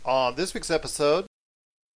On this week's episode,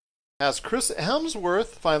 has Chris Hemsworth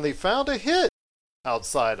finally found a hit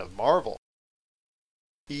outside of Marvel?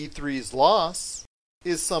 E3's loss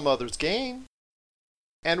is some other's gain?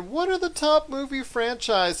 And what are the top movie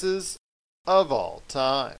franchises of all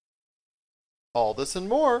time? All this and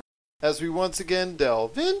more as we once again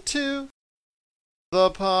delve into the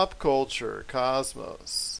pop culture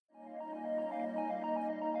cosmos.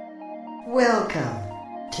 Welcome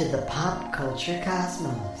to the pop culture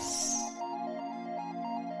cosmos.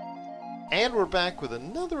 And we're back with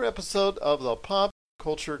another episode of the Pop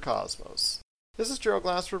Culture Cosmos. This is Gerald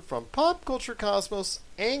Glassford from Pop Culture Cosmos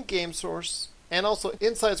and Game Source, and also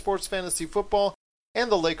Inside Sports Fantasy Football and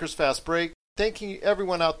the Lakers Fast Break. Thanking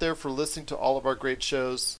everyone out there for listening to all of our great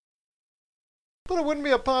shows. But it wouldn't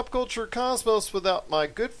be a Pop Culture Cosmos without my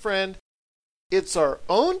good friend. It's our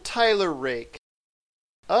own Tyler Rake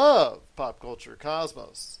of Pop Culture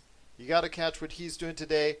Cosmos. You got to catch what he's doing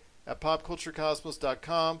today at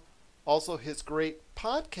popculturecosmos.com. Also, his great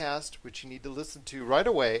podcast, which you need to listen to right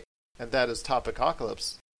away, and that is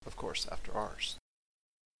Topicocalypse, of course, after ours.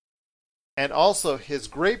 And also his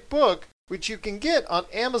great book, which you can get on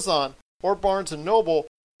Amazon or Barnes & Noble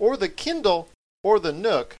or the Kindle or the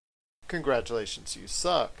Nook. Congratulations, you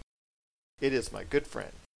suck. It is my good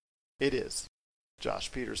friend. It is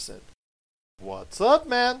Josh Peterson. What's up,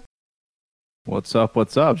 man? What's up?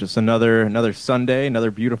 What's up? Just another Sunday,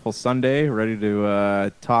 another beautiful Sunday, ready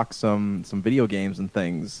to talk some video games and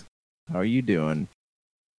things. How are you doing?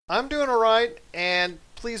 I'm doing all right, and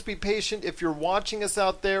please be patient if you're watching us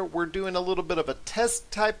out there. We're doing a little bit of a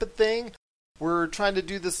test type of thing. We're trying to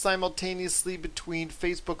do this simultaneously between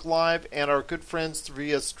Facebook Live and our good friends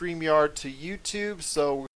via StreamYard to YouTube.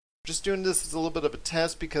 So we're just doing this as a little bit of a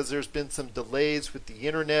test because there's been some delays with the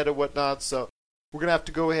internet and whatnot. So we're going to have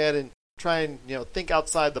to go ahead and try and think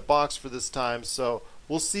outside the box for this time. So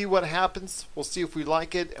we'll see what happens. We'll see if we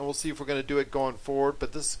like it, and we'll see if we're going to do it going forward.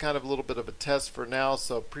 But this is kind of a little bit of a test for now,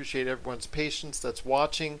 so appreciate everyone's patience that's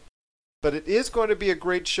watching. But it is going to be a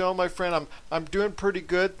great show, my friend. I'm doing pretty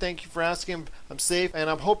good. Thank you for asking. I'm safe, and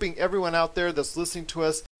I'm hoping everyone out there that's listening to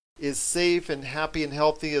us is safe and happy and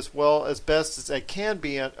healthy as well, as best as I can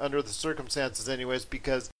be under the circumstances anyways,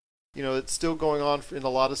 because it's still going on in a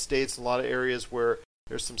lot of states, a lot of areas where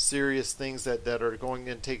there's some serious things that are going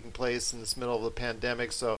and taking place in this middle of the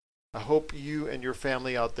pandemic. So I hope you and your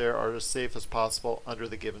family out there are as safe as possible under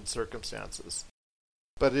the given circumstances.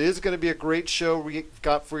 But it is going to be a great show we've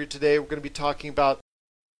got for you today. We're going to be talking about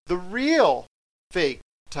the real fake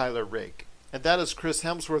Tyler Rake. And that is Chris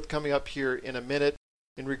Hemsworth coming up here in a minute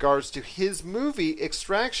in regards to his movie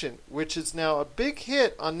Extraction, which is now a big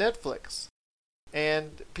hit on Netflix.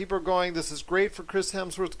 And people are going, this is great for Chris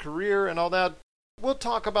Hemsworth's career and all that. We'll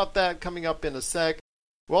talk about that coming up in a sec.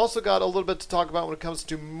 We also got a little bit to talk about when it comes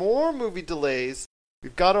to more movie delays.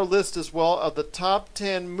 We've got our list as well of the top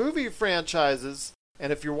 10 movie franchises.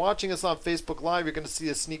 And if you're watching us on Facebook Live, you're going to see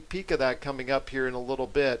a sneak peek of that coming up here in a little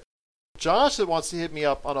bit. Josh wants to hit me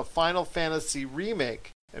up on a Final Fantasy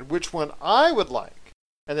remake and which one I would like.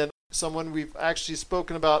 And then someone we've actually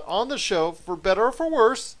spoken about on the show, for better or for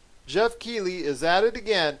worse, Jeff Keighley is at it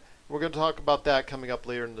again. We're going to talk about that coming up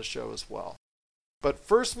later in the show as well. But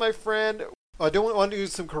first, my friend, I don't want to do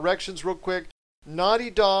some corrections real quick.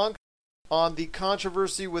 Naughty Dog, on the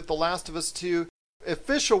controversy with The Last of Us 2,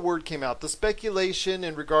 official word came out. The speculation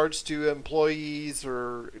in regards to employees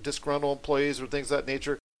or disgruntled employees or things of that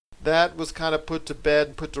nature, that was kind of put to bed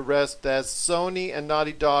and put to rest as Sony and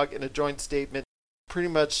Naughty Dog in a joint statement pretty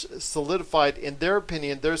much solidified, in their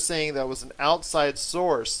opinion, they're saying that was an outside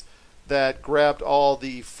source that grabbed all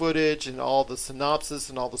the footage and all the synopsis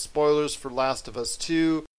and all the spoilers for Last of Us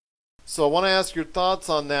 2. So I want to ask your thoughts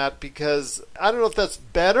on that, because I don't know if that's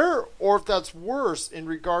better or if that's worse in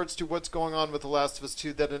regards to what's going on with The Last of Us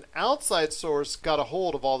 2, that an outside source got a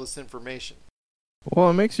hold of all this information. Well,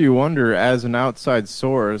 it makes you wonder, as an outside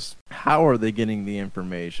source, how are they getting the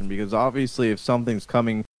information? Because obviously if something's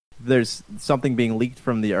coming, there's something being leaked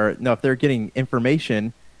from the earth. No, if they're getting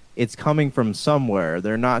information, it's coming from somewhere.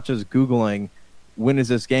 They're not just Googling, when is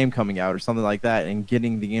this game coming out or something like that, and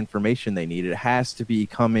getting the information they need. It has to be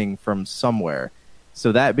coming from somewhere.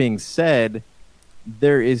 So that being said,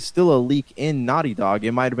 there is still a leak in Naughty Dog.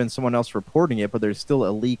 It might have been someone else reporting it, but there's still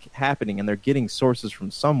a leak happening, and they're getting sources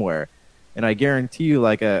from somewhere. And I guarantee you,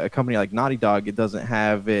 like a company like Naughty Dog, it doesn't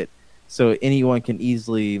have it so anyone can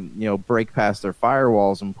easily, break past their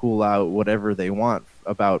firewalls and pull out whatever they want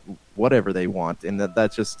about whatever they want. And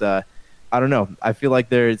that's just, I don't know. I feel like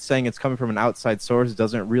they're saying it's coming from an outside source. It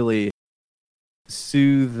doesn't really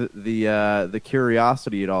soothe the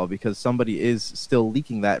curiosity at all, because somebody is still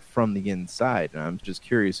leaking that from the inside, and I'm just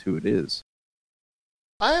curious who it is.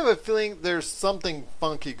 I have a feeling there's something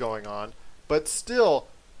funky going on, but still,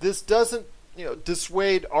 this doesn't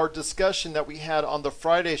dissuade our discussion that we had on the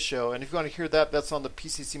Friday show. And if you want to hear that, that's on the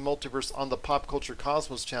PCC Multiverse on the Pop Culture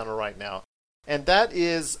Cosmos channel right now. And that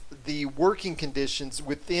is the working conditions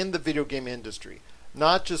within the video game industry.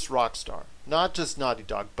 Not just Rockstar, not just Naughty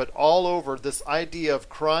Dog, but all over, this idea of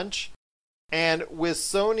crunch. And with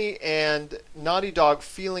Sony and Naughty Dog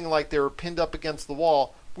feeling like they were pinned up against the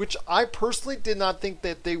wall, which I personally did not think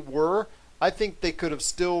that they were. I think they could have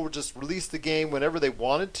still just released the game whenever they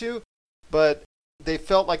wanted to, but they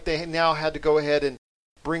felt like they now had to go ahead and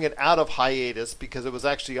bring it out of hiatus because it was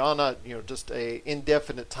actually on a just a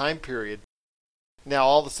indefinite time period. Now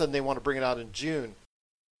all of a sudden they want to bring it out in June.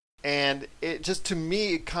 And it just, to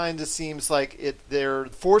me, it kind of seems like they're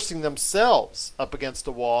forcing themselves up against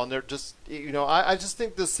the wall, and they're just, I just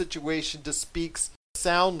think this situation just speaks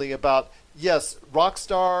soundly about, yes,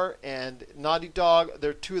 Rockstar and Naughty Dog,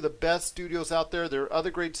 they're two of the best studios out there. There are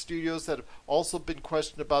other great studios that have also been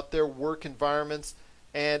questioned about their work environments,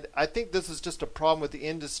 and I think this is just a problem with the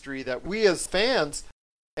industry that we as fans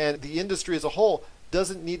and the industry as a whole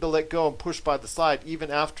doesn't need to let go and push by the side even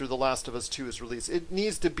after The Last of Us 2 is released. It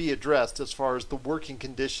needs to be addressed as far as the working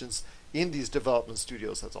conditions in these development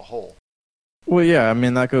studios as a whole. Well, yeah, I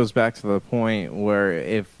mean, that goes back to the point where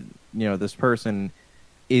if, this person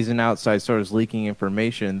is an outside source leaking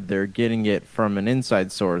information, they're getting it from an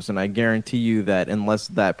inside source. And I guarantee you that unless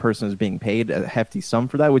that person is being paid a hefty sum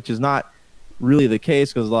for that, which is not really the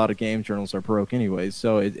case because a lot of game journals are broke anyways.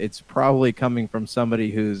 So it's probably coming from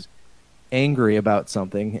somebody who's angry about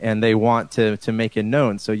something and they want to make it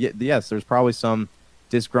known. So yes, there's probably some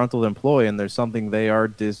disgruntled employee and there's something they are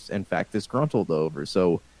in fact disgruntled over.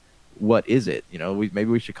 So what is it? Maybe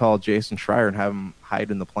we should call Jason Schreier and have him hide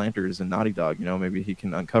in the planters and Naughty Dog. Maybe he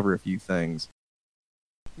can uncover a few things.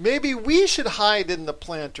 Maybe we should hide in the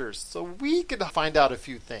planters so we can find out a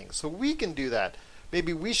few things. So we can do that.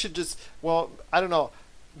 Maybe we should just, I don't know,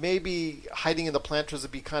 maybe hiding in the planters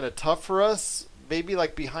would be kind of tough for us. Maybe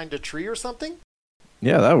like behind a tree or something?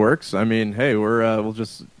 Yeah, that works. I mean, hey, we'll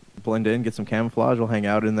just blend in, get some camouflage, we'll hang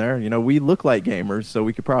out in there. We look like gamers, so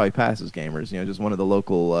we could probably pass as gamers, just one of the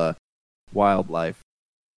local wildlife.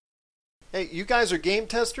 Hey, you guys are game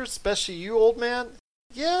testers, especially you, old man?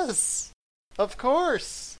 Yes, of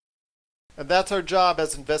course. And that's our job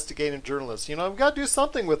as investigative journalists. We've got to do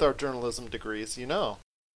something with our journalism degrees,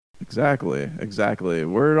 Exactly.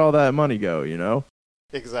 Where did all that money go,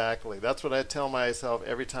 Exactly. That's what I tell myself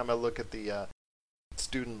every time I look at the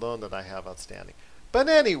student loan that I have outstanding. But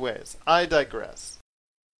anyways, I digress.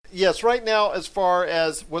 Yes, right now, as far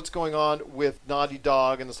as what's going on with Naughty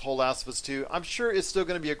Dog and this whole Last of Us 2, I'm sure it's still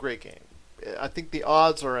going to be a great game. I think the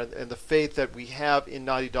odds are, and the faith that we have in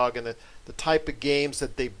Naughty Dog and the type of games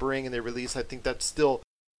that they bring and they release, I think that still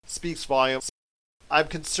speaks volumes. I'm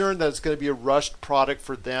concerned that it's going to be a rushed product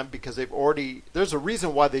for them because there's a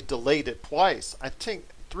reason why they delayed it twice. I think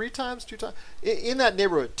 2 times, in that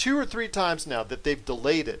neighborhood, 2 or 3 times now that they've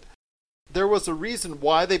delayed it. There was a reason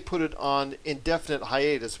why they put it on indefinite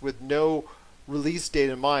hiatus with no release date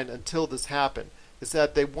in mind until this happened. Is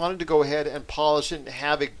that they wanted to go ahead and polish it and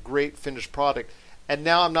have a great finished product. And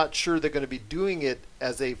now I'm not sure they're going to be doing it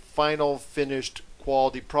as a final finished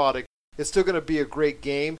quality product. It's still going to be a great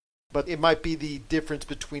game, but it might be the difference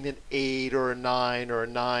between an 8 or a 9 or a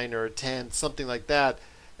 9 or a 10, something like that.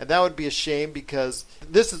 And that would be a shame because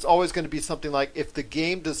this is always going to be something like if the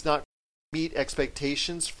game does not meet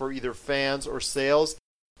expectations for either fans or sales,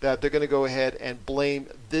 that they're going to go ahead and blame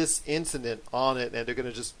this incident on it, and they're going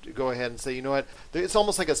to just go ahead and say, you know what, it's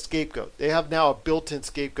almost like a scapegoat. They have now a built-in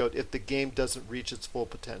scapegoat if the game doesn't reach its full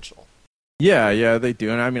potential. Yeah, they do.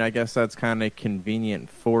 And I mean, I guess that's kind of convenient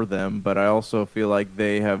for them, but I also feel like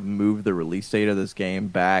they have moved the release date of this game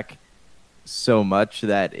back so much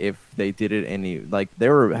that if they did it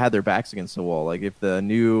had their backs against the wall. Like if the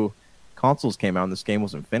new consoles came out and this game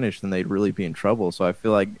wasn't finished, then they'd really be in trouble. So I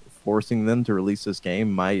feel like forcing them to release this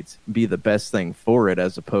game might be the best thing for it,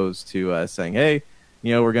 as opposed to saying, hey,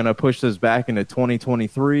 we're going to push this back into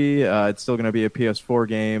 2023. It's still going to be a PS4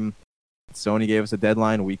 game. Sony gave us a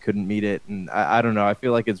deadline. We couldn't meet it. And I don't know. I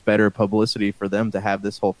feel like it's better publicity for them to have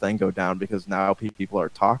this whole thing go down because now people are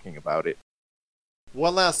talking about it.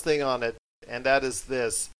 One last thing on it, and that is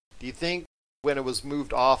this. Do you think when it was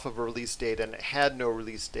moved off of a release date and it had no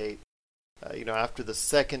release date, after the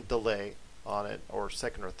second delay on it, or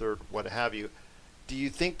second or third, what have you, do you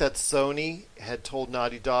think that Sony had told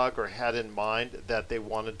Naughty Dog or had in mind that they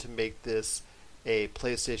wanted to make this a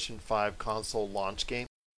PlayStation 5 console launch game?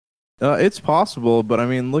 It's possible, but I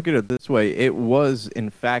mean, look at it this way. It was, in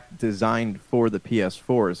fact, designed for the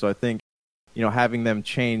PS4, so I think, having them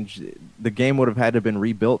change, the game would have had to have been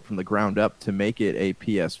rebuilt from the ground up to make it a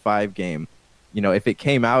PS5 game. If it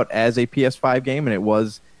came out as a PS5 game and it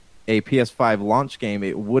was a PS5 launch game,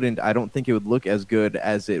 I don't think it would look as good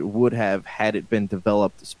as it would have had it been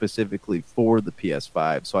developed specifically for the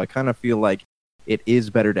PS5. So I kind of feel like it is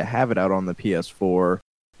better to have it out on the PS4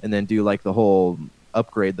 and then do like the whole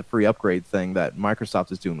the free upgrade thing that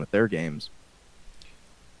Microsoft is doing with their games.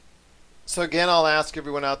 So again, I'll ask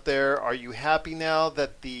everyone out there, are you happy now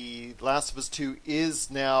that The Last of Us 2 is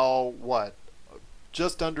now,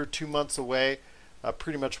 just under 2 months away?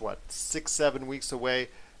 Pretty much, 6-7 weeks away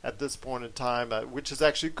at this point in time, which is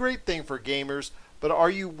actually a great thing for gamers. But are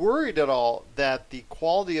you worried at all that the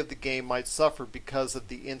quality of the game might suffer because of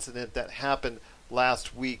the incident that happened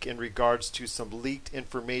last week in regards to some leaked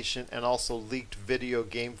information and also leaked video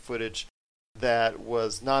game footage that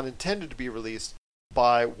was not intended to be released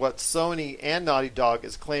by what Sony and Naughty Dog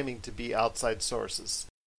is claiming to be outside sources?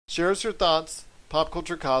 Share us your thoughts,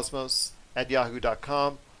 popculturecosmos at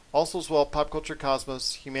yahoo.com. Also as well, Pop Culture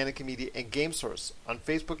Cosmos, Humanica Media, and Game Source on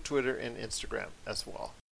Facebook, Twitter, and Instagram as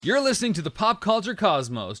well. You're listening to the Pop Culture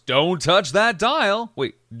Cosmos. Don't touch that dial.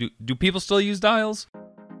 Wait, do people still use dials?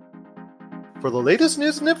 For the latest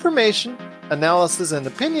news and information, analysis and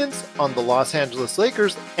opinions on the Los Angeles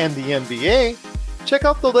Lakers and the NBA, check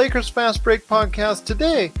out the Lakers Fast Break podcast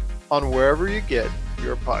today on wherever you get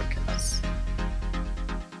your podcasts.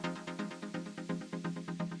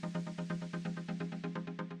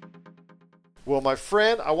 Well, my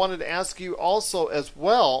friend, I wanted to ask you also as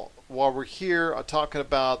well, while we're here talking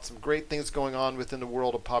about some great things going on within the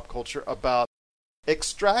world of pop culture, about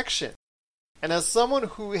Extraction. And as someone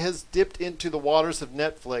who has dipped into the waters of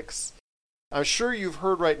Netflix, I'm sure you've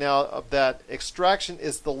heard right now of that Extraction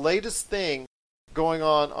is the latest thing going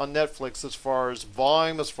on Netflix as far as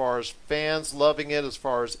volume, as far as fans loving it, as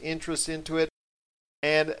far as interest into it.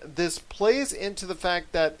 And this plays into the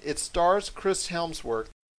fact that it stars Chris Hemsworth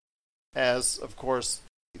as, of course,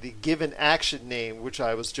 the given action name, which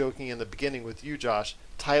I was joking in the beginning with you, Josh,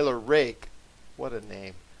 Tyler Rake. What a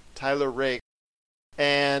name. Tyler Rake.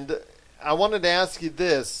 And I wanted to ask you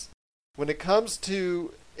this. When it comes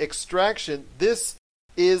to Extraction, this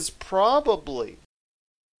is probably,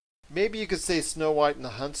 maybe you could say Snow White and the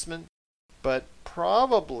Huntsman, but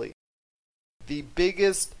probably the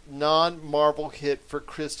biggest non-Marvel hit for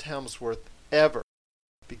Chris Hemsworth ever.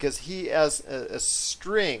 Because he has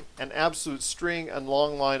an absolute string and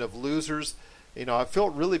long line of losers. I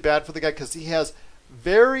felt really bad for the guy because he has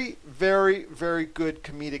very, very, very good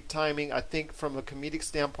comedic timing. I think from a comedic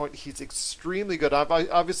standpoint, he's extremely good.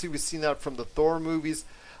 Obviously, we've seen that from the Thor movies.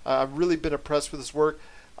 I've really been impressed with his work.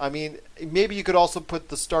 I mean, maybe you could also put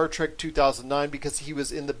the Star Trek 2009 because he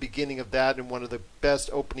was in the beginning of that in one of the best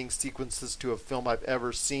opening sequences to a film I've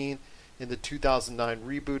ever seen in the 2009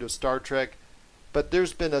 reboot of Star Trek. But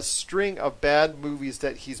there's been a string of bad movies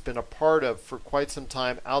that he's been a part of for quite some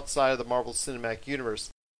time outside of the Marvel Cinematic Universe.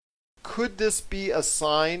 Could this be a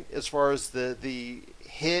sign as far as the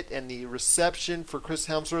hit and the reception for Chris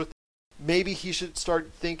Hemsworth? Maybe he should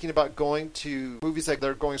start thinking about going to movies like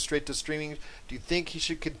they're going straight to streaming. Do you think he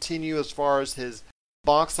should continue as far as his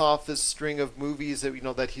box office string of movies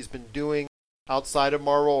that he's been doing outside of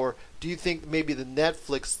Marvel? Or do you think maybe the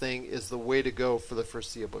Netflix thing is the way to go for the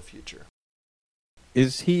foreseeable future?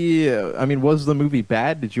 Was the movie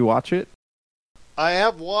bad? Did you watch it? I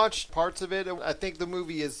have watched parts of it. I think the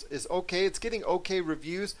movie is okay. It's getting okay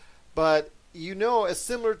reviews, but it's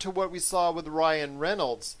similar to what we saw with Ryan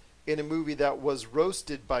Reynolds in a movie that was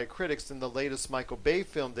roasted by critics in the latest Michael Bay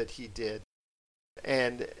film that he did.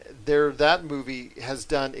 And that movie has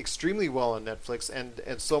done extremely well on Netflix,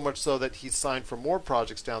 and so much so that he's signed for more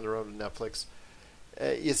projects down the road on Netflix.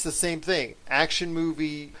 It's the same thing. Action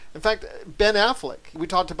movie. In fact, Ben Affleck. We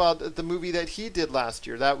talked about the movie that he did last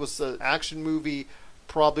year. That was an action movie.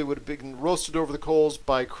 Probably would have been roasted over the coals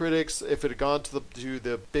by critics if it had gone to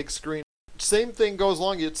the big screen. Same thing goes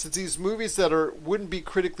along. It's these movies that wouldn't be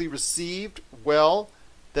critically received well,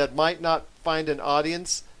 that might not find an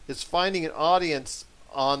audience. It's finding an audience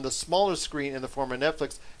on the smaller screen in the form of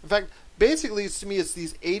Netflix. In fact, basically, to me, it's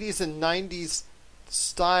these 80s and 90s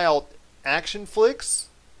style action flicks,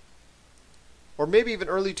 or maybe even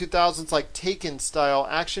early 2000s like Taken style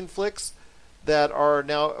action flicks that are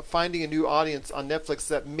now finding a new audience on Netflix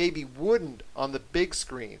that maybe wouldn't on the big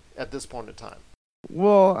screen at this point in time.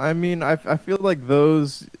 Well, I mean, I feel like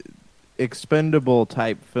those, expendable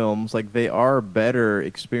type films, like they are better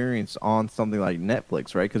experience on something like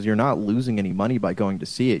Netflix, right? Because you're not losing any money by going to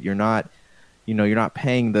see it. You're not, you're not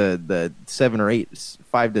paying the $5 to $7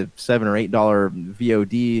 or $8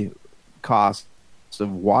 VOD costs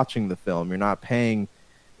of watching the film. You're not paying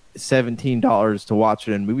 $17 to watch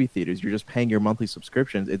it in movie theaters. You're just paying your monthly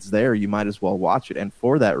subscriptions. It's there. You might as well watch it. And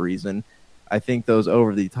for that reason, I think those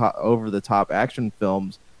over the top action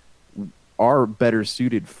films are better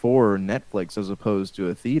suited for Netflix as opposed to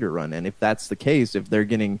a theater run. And if that's the case, if they're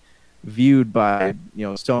getting viewed by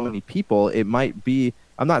so many people, it might be.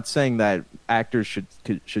 I'm not saying that actors should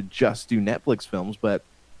just do Netflix films, but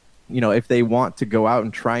if they want to go out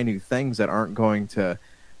and try new things that aren't going to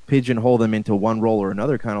pigeonhole them into one role or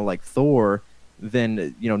another, kind of like Thor,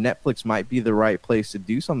 then Netflix might be the right place to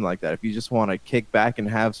do something like that. If you just want to kick back and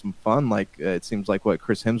have some fun, like it seems like what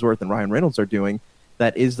Chris Hemsworth and Ryan Reynolds are doing,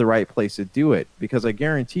 that is the right place to do it. Because I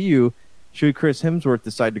guarantee you, should Chris Hemsworth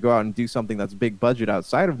decide to go out and do something that's big budget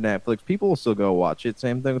outside of Netflix, people will still go watch it.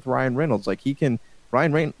 Same thing with Ryan Reynolds. Like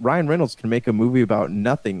Ryan Reynolds can make a movie about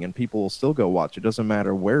nothing and people will still go watch it. Doesn't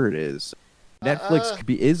matter where it is. Netflix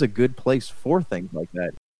is a good place for things like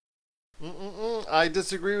that. I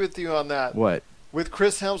disagree with you on that. What? With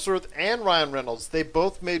Chris Hemsworth and Ryan Reynolds, they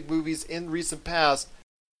both made movies in recent past.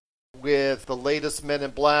 With the latest Men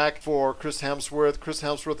in Black for Chris Hemsworth. Chris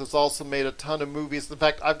Hemsworth has also made a ton of movies. In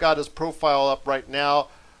fact, I've got his profile up right now.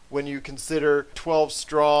 When you consider 12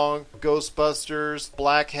 Strong, Ghostbusters,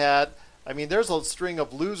 Black Hat, I mean, there's a string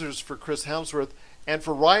of losers for Chris Hemsworth. And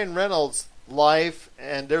for Ryan Reynolds, Life,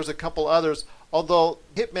 and there's a couple others. Although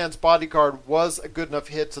Hitman's Bodyguard was a good enough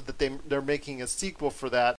hit so that they're making a sequel for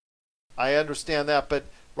that. I understand that, but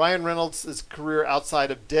Ryan Reynolds' career outside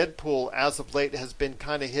of Deadpool as of late has been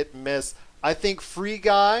kind of hit and miss. I think Free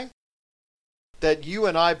Guy, that you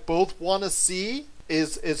and I both want to see,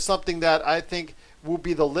 is something that I think will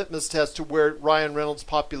be the litmus test to where Ryan Reynolds'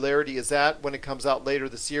 popularity is at when it comes out later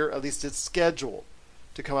this year. At least it's scheduled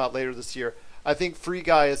to come out later this year. I think Free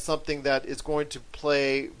Guy is something that is going to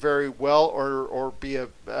play very well or be a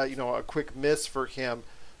quick miss for him.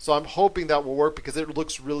 So I'm hoping that will work because it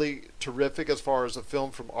looks really terrific as far as a film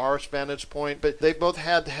from our vantage point. But they both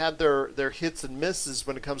had their hits and misses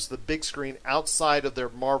when it comes to the big screen outside of their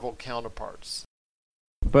Marvel counterparts.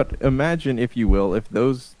 But imagine, if you will, if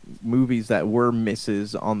those movies that were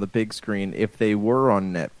misses on the big screen, if they were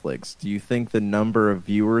on Netflix, do you think the number of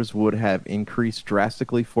viewers would have increased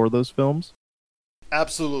drastically for those films?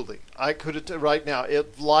 Absolutely. I could right now.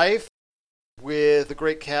 Life, with the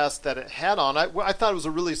great cast that it had on, I thought it was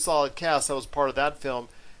a really solid cast that was part of that film,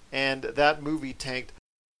 and that movie tanked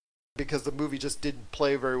because the movie just didn't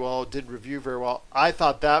play very well, didn't review very well. I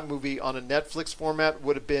thought that movie on a Netflix format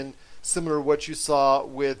would have been similar to what you saw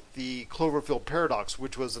with the Cloverfield Paradox,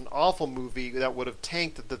 which was an awful movie that would have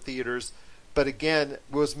tanked at the theaters, but again,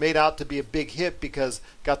 was made out to be a big hit because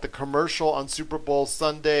got the commercial on Super Bowl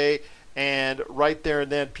Sunday, and right there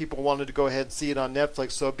and then people wanted to go ahead and see it on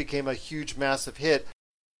Netflix, so it became a huge, massive hit.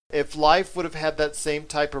 If Life would have had that same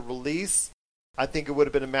type of release, I think it would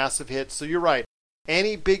have been a massive hit. So you're right.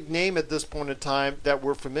 Any big name at this point in time that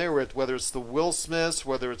we're familiar with, whether it's the Will Smiths,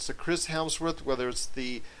 whether it's the Chris Hemsworth, whether it's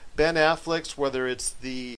the Ben Afflecks, whether it's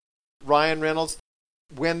the Ryan Reynolds,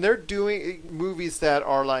 when they're doing movies that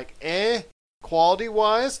are like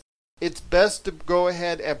quality-wise, it's best to go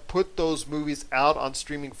ahead and put those movies out on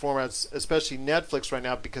streaming formats, especially Netflix right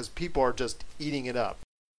now, because people are just eating it up.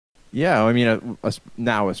 Yeah, I mean,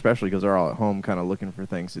 now especially because they're all at home kind of looking for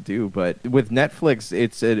things to do. But with Netflix,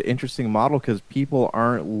 it's an interesting model because people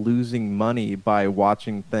aren't losing money by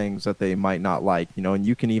watching things that they might not like. And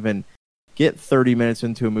you can even get 30 minutes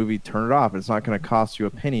into a movie, turn it off. It's not going to cost you a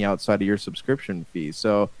penny outside of your subscription fee.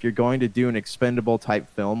 So if you're going to do an expendable type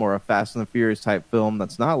film or a Fast and the Furious type film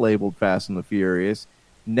that's not labeled Fast and the Furious,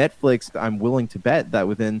 Netflix, I'm willing to bet that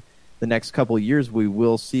within the next couple of years, we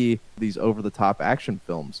will see these over-the-top action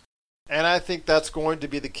films. And I think that's going to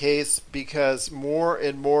be the case because more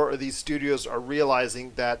and more of these studios are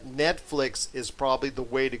realizing that Netflix is probably the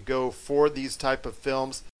way to go for these type of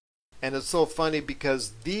films. And it's so funny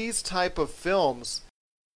because these type of films,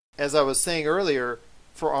 as I was saying earlier,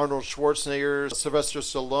 for Arnold Schwarzenegger, Sylvester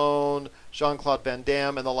Stallone, Jean-Claude Van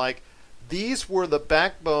Damme, and the like, these were the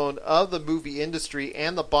backbone of the movie industry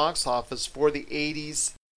and the box office for the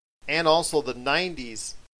 80s and also the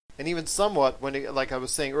 90s. And even somewhat, like I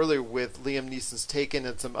was saying earlier, with Liam Neeson's Taken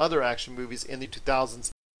and some other action movies in the 2000s.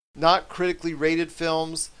 Not critically rated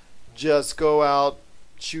films, just go out,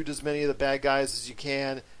 shoot as many of the bad guys as you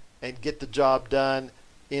can, and get the job done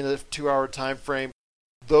in a 2-hour time frame.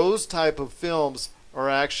 Those type of films are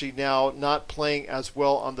actually now not playing as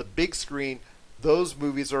well on the big screen. Those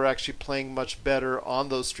movies are actually playing much better on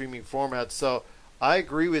those streaming formats. So I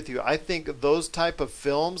agree with you. I think those type of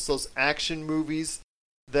films, those action movies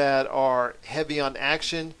that are heavy on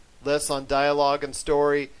action, less on dialogue and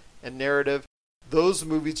story and narrative, those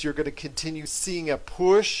movies you're going to continue seeing a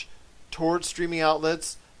push towards streaming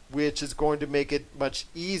outlets, which is going to make it much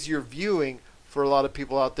easier viewing for a lot of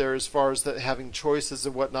people out there as far as that having choices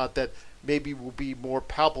and whatnot that maybe will be more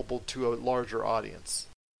palpable to a larger audience.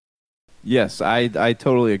 Yes, I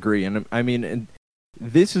totally agree. And I mean, and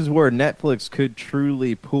this is where Netflix could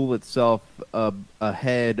truly pull itself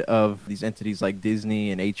ahead of these entities like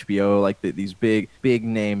Disney and HBO, like these big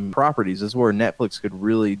name properties. This is where Netflix could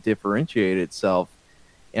really differentiate itself.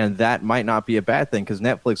 And that might not be a bad thing because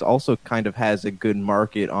Netflix also kind of has a good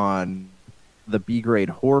market on the B-grade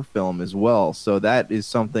horror film as well. So that is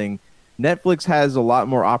something. Netflix has a lot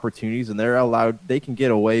more opportunities, and they can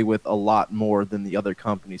get away with a lot more than the other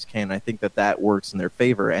companies can. I think that works in their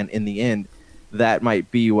favor, and in the end, that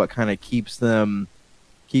might be what kind of keeps them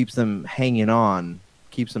hanging on,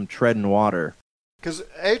 keeps them treading water. Because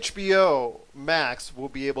HBO Max will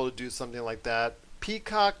be able to do something like that.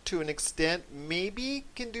 Peacock, to an extent, maybe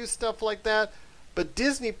can do stuff like that, but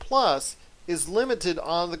Disney Plus is limited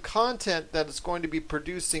on the content that it's going to be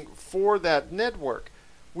producing for that network,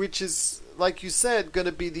 which is, like you said, going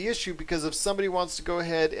to be the issue, because if somebody wants to go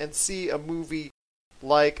ahead and see a movie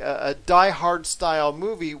like a Die Hard style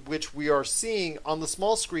movie, which we are seeing on the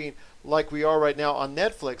small screen like we are right now on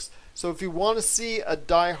Netflix. So if you want to see a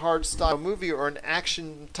Die Hard style movie or an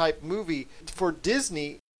action type movie for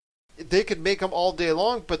Disney, they could make them all day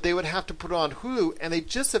long, but they would have to put it on Hulu, and they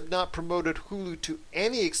just have not promoted Hulu to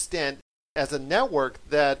any extent as a network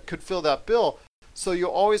that could fill that bill. So you'll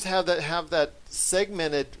always have that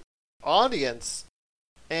segmented audience.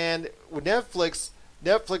 And with Netflix,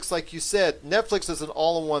 like you said, Netflix is an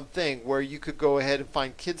all-in-one thing where you could go ahead and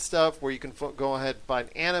find kid stuff, where you can go ahead and find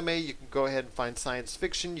anime, you can go ahead and find science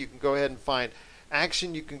fiction, you can go ahead and find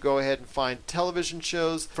action, you can go ahead and find television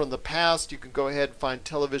shows from the past, you can go ahead and find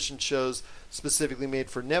television shows specifically made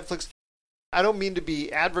for Netflix. I don't mean to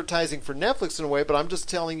be advertising for Netflix in a way, but I'm just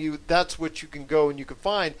telling you that's what you can go and you can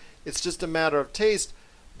find. It's just a matter of taste.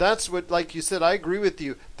 That's what, like you said, I agree with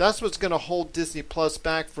you. That's what's going to hold Disney Plus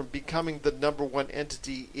back from becoming the number one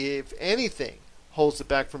entity, if anything holds it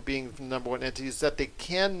back from being the number one entity, is that they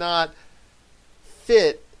cannot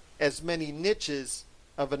fit as many niches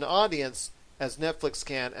of an audience as Netflix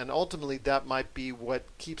can, and ultimately that might be what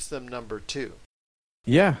keeps them number two.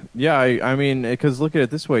 Yeah. I mean, because look at it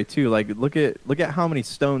this way too. Like, look at how many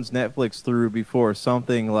stones Netflix threw before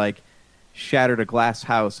something like shattered a glass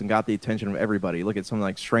house and got the attention of everybody. Look at something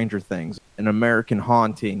like Stranger Things, An American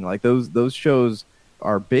Haunting. Like those shows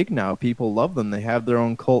are big now. People love them. They have their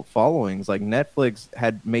own cult followings. Like Netflix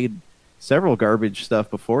had made several garbage stuff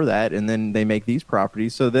before that, and then they make these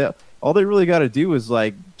properties. So all they really got to do is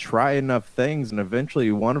like try enough things, and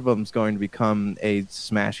eventually one of them is going to become a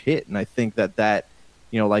smash hit. And I think that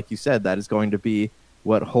like you said, that is going to be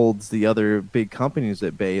what holds the other big companies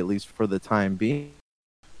at bay, at least for the time being.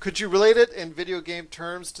 Could you relate it in video game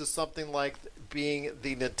terms to something like being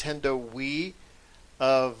the Nintendo Wii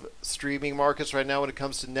of streaming markets right now when it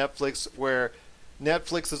comes to Netflix, where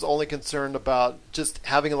Netflix is only concerned about just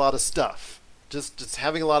having a lot of stuff, just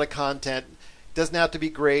having a lot of content. Doesn't have to be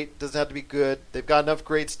great, doesn't have to be good. They've got enough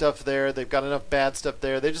great stuff there. They've got enough bad stuff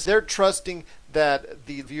there. They're trusting that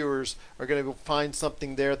the viewers are going to find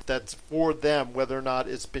something there that's for them, whether or not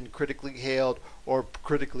it's been critically hailed or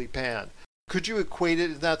critically panned. Could you equate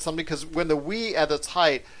it in that something? Because when the Wii at its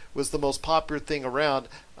height was the most popular thing around,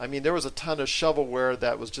 I mean, there was a ton of shovelware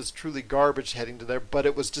that was just truly garbage heading to there, but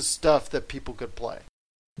it was just stuff that people could play.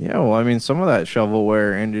 Yeah, well, I mean, some of that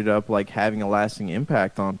shovelware ended up like having a lasting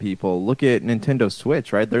impact on people. Look at Nintendo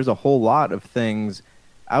Switch, right? There's a whole lot of things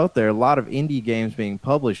out there, a lot of indie games being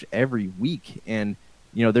published every week, and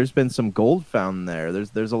there's been some gold found there.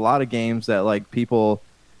 There's a lot of games that like people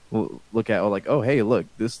will look at like, oh, hey, look,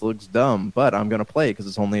 this looks dumb, but I'm gonna play it because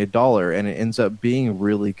it's only $1, and it ends up being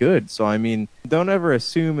really good. So I mean, don't ever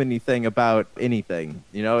assume anything about anything.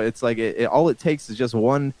 It's like all it takes is just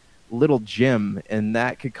one little gem, and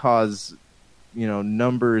that could cause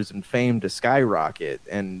numbers and fame to skyrocket.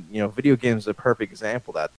 And video games are a perfect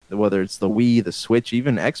example of that. Whether it's the Wii, the Switch,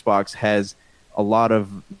 even Xbox has a lot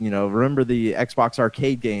of remember the Xbox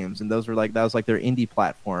arcade games, and that was like their indie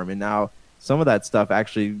platform, and now some of that stuff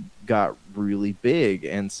actually got really big,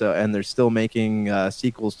 and they're still making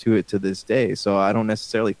sequels to it to this day. So I don't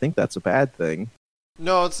necessarily think that's a bad thing.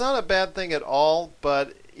 No, it's not a bad thing at all,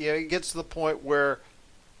 but it gets to the point where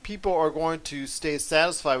people are going to stay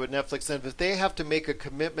satisfied with Netflix, and if they have to make a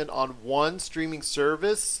commitment on one streaming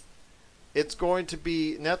service, it's going to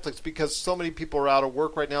be Netflix, because so many people are out of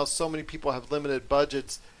work right now. So many people have limited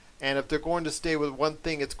budgets. And if they're going to stay with one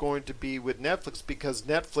thing, it's going to be with Netflix, because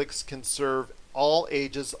Netflix can serve all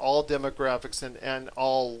ages, all demographics, and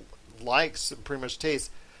all likes and pretty much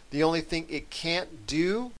tastes. The only thing it can't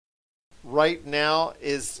do right now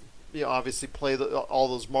is, obviously play all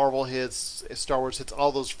those Marvel hits, Star Wars hits,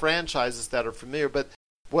 all those franchises that are familiar. But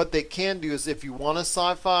what they can do is, if you want a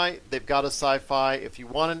sci-fi, they've got a sci-fi. If you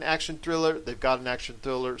want an action thriller, they've got an action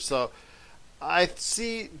thriller. So I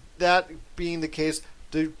see that being the case.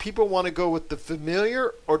 Do people want to go with the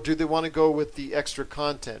familiar, or do they want to go with the extra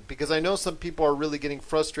content? Because I know some people are really getting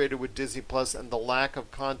frustrated with Disney Plus and the lack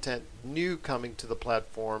of content new coming to the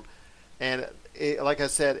platform. And like I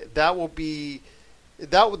said, that will be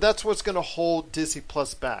that's what's going to hold Disney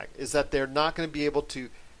Plus back, is that they're not going to be able to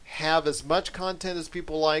have as much content as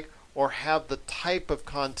people like, or have the type of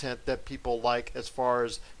content that people like, as far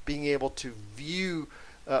as being able to view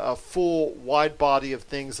a full wide body of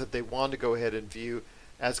things that they want to go ahead and view,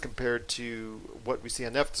 as compared to what we see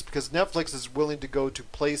on Netflix, because Netflix is willing to go to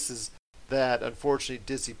places that unfortunately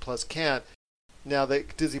Disney Plus can't. Now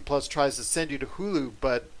that Disney Plus tries to send you to Hulu,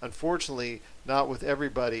 but unfortunately not with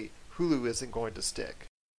everybody. Hulu isn't going to stick.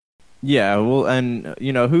 Yeah, well, and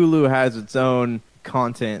Hulu has its own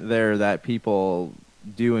content there that people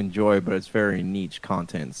do enjoy, but it's very niche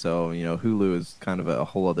content. So Hulu is kind of a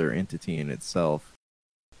whole other entity in itself.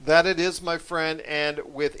 That it is, my friend,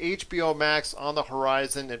 and with HBO Max on the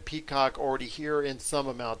horizon and Peacock already here in some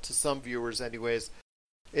amount, to some viewers anyways,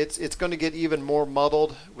 it's going to get even more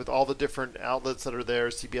muddled with all the different outlets that are there,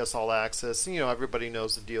 CBS All Access. Everybody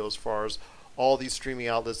knows the deal as far as all these streaming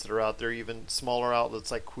outlets that are out there, even smaller outlets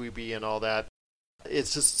like Quibi and all that.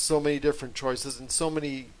 It's just so many different choices and so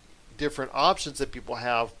many different options that people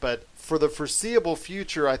have. But for the foreseeable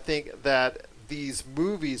future, I think that these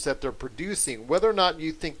movies that they're producing, whether or not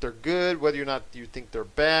you think they're good, whether or not you think they're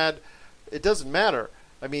bad, it doesn't matter.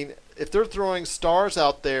 I mean, if they're throwing stars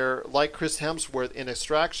out there like Chris Hemsworth in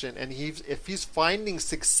Extraction, and if he's finding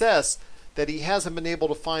success that he hasn't been able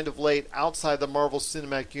to find of late outside the Marvel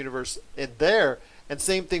Cinematic Universe in there, and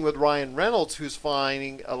same thing with Ryan Reynolds, who's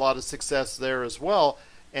finding a lot of success there as well,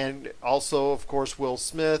 and also, of course, Will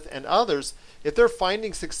Smith and others, if they're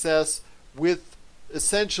finding success with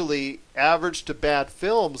essentially average to bad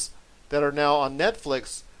films that are now on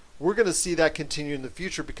Netflix, we're going to see that continue in the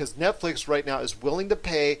future, because Netflix right now is willing to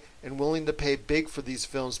pay, and willing to pay big for these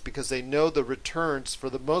films, because they know the returns for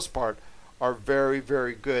the most part are very,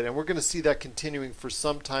 very good. And we're going to see that continuing for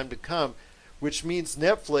some time to come, which means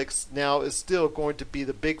Netflix now is still going to be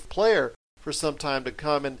the big player for some time to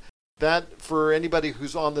come. And that, for anybody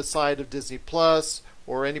who's on the side of Disney Plus,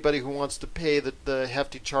 or anybody who wants to pay the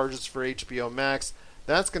hefty charges for HBO Max,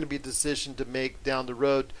 that's going to be a decision to make down the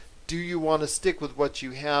road. Do you want to stick with what you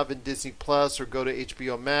have in Disney Plus, or go to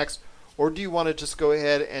HBO Max? Or do you want to just go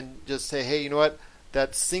ahead and just say, hey, you know what?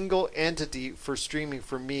 That single entity for streaming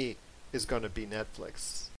for me is going to be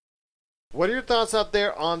Netflix. What are your thoughts out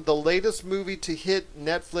there on the latest movie to hit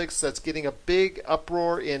Netflix that's getting a big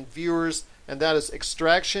uproar in viewers, and that is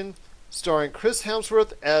Extraction, starring Chris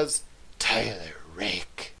Hemsworth as Tyler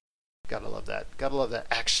Rake. Gotta love that. Gotta love that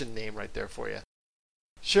action name right there for you.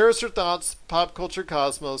 Share us your thoughts,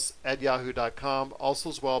 popculturecosmos@yahoo.com. Also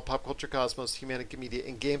as well, Pop Culture Cosmos, Humanica Media,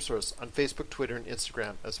 and Game Source on Facebook, Twitter, and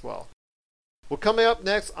Instagram as well. Well, coming up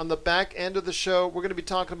next on the back end of the show, we're going to be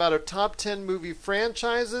talking about our top 10 movie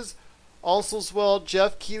franchises. Also as well,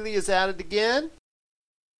 Jeff Keighley is at it again.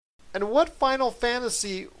 And what Final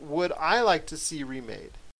Fantasy would I like to see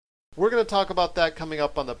remade? We're going to talk about that coming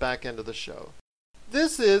up on the back end of the show.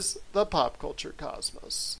 This is the Pop Culture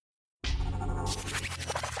Cosmos.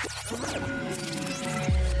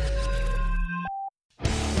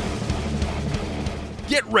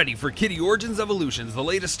 Get ready for Kitty Origins Evolutions, the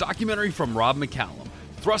latest documentary from Rob McCallum.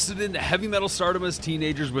 Thrusted into heavy metal stardom as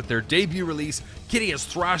teenagers with their debut release, Kitty has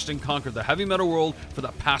thrashed and conquered the heavy metal world for the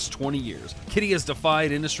past 20 years. Kitty has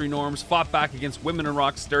defied industry norms, fought back against women in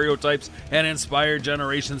rock stereotypes, and inspired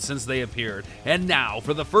generations since they appeared. And now,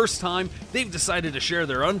 for the first time, they've decided to share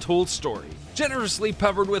their untold story. Generously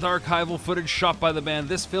peppered with archival footage shot by the band,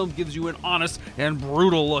 this film gives you an honest and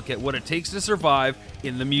brutal look at what it takes to survive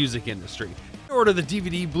in the music industry. Order the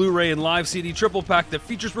DVD, Blu-ray, and live CD triple pack that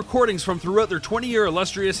features recordings from throughout their 20-year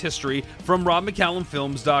illustrious history from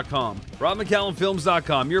RobMcCallumFilms.com.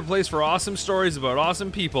 RobMcCallumFilms.com, your place for awesome stories about awesome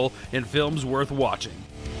people and films worth watching.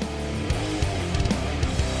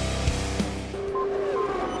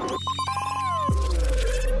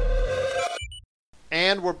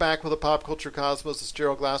 And we're back with the Pop Culture Cosmos. It's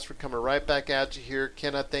Gerald Glassford coming right back at you here.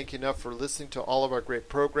 Cannot thank you enough for listening to all of our great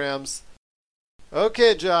programs.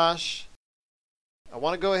 Okay, Josh. I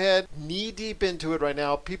want to go ahead knee deep into it right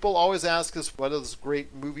now. People always ask us what are those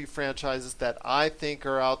great movie franchises that I think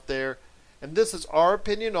are out there. And this is our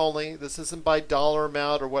opinion only. This isn't by dollar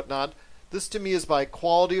amount or whatnot. This to me is by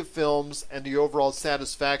quality of films and the overall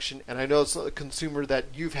satisfaction. And I know it's a consumer that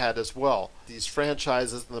you've had as well. These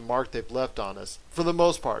franchises and the mark they've left on us. For the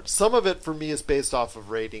most part. Some of it for me is based off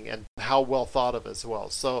of rating and how well thought of as well.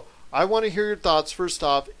 So I want to hear your thoughts. First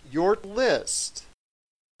off, your list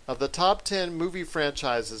of the top 10 movie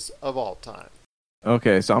franchises of all time.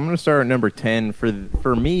 Okay, so I'm going to start at number 10.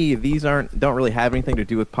 For me, these don't really have anything to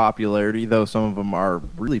do with popularity, though some of them are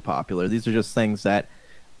really popular. These are just things that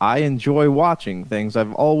I enjoy watching, things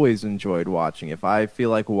I've always enjoyed watching. If I feel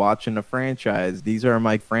like watching a franchise, these are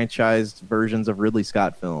my franchised versions of Ridley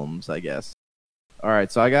Scott films, I guess. All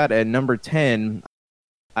right, so I got at number 10,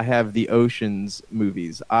 I have the Oceans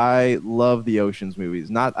movies. I love the Oceans movies.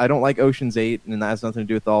 I don't like Oceans 8, and that has nothing to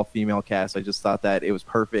do with the all-female cast. I just thought that it was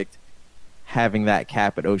perfect having that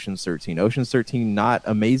cap at Oceans 13. Oceans 13, not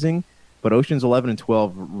amazing, but Oceans 11 and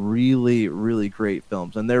 12, really, really great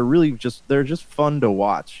films. And they're just fun to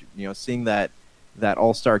watch. You know, seeing that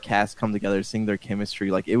all-star cast come together, seeing their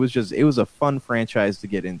chemistry, like it was a fun franchise to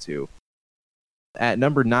get into. At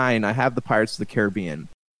number 9, I have the Pirates of the Caribbean.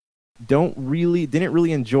 Didn't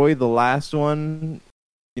really enjoy the last one.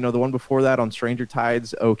 You know, the one before that on Stranger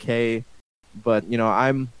Tides, okay. But, you know,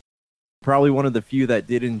 I'm probably one of the few that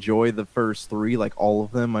did enjoy the first 3, like all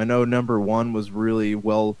of them. I know number 1 was really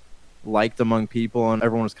well liked among people, and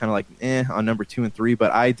everyone was kind of like, on number 2 and 3, but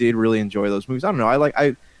I did really enjoy those movies. I don't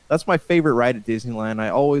know, that's my favorite ride at Disneyland. I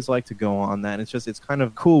always like to go on that. It's kind of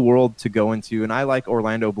a cool world to go into, and I like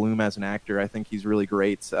Orlando Bloom as an actor. I think he's really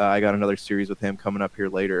great. I got another series with him coming up here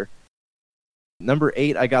later. Number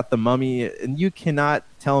 8, I got The Mummy, and you cannot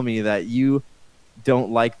tell me that you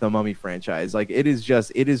don't like the Mummy franchise. Like,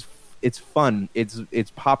 it's fun.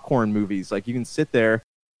 It's popcorn movies. Like, you can sit there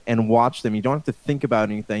and watch them. You don't have to think about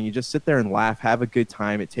anything. You just sit there and laugh, have a good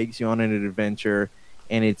time. It takes you on an adventure,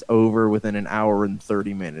 and it's over within an hour and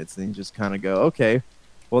 30 minutes. And you just kind of go, okay,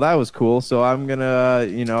 well, that was cool. So I'm gonna,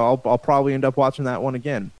 I'll probably end up watching that one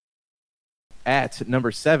again. At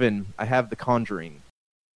number 7, I have The Conjuring.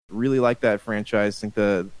 Really like that franchise. Think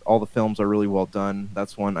all the films are really well done.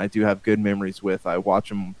 That's one I do have good memories with. I watch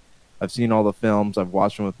them. I've seen all the films. I've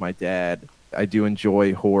watched them with my dad. I do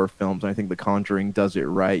enjoy horror films, and I think The Conjuring does it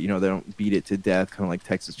right. You know, they don't beat it to death, kind of like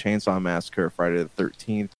Texas Chainsaw Massacre, Friday the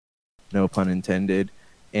 13th, no pun intended.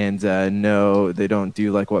 And no, they don't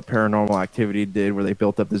do like what Paranormal Activity did, where they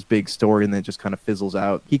built up this big story and then it just kind of fizzles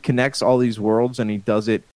out. He connects all these worlds, and he does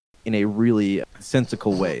it in a really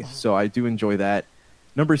sensical way. So I do enjoy that.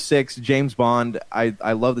 Number 6, James Bond.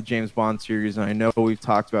 I love the James Bond series, and I know we've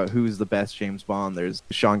talked about who's the best James Bond. There's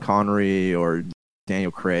Sean Connery or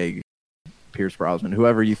Daniel Craig, Pierce Brosnan,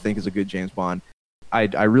 whoever you think is a good James Bond.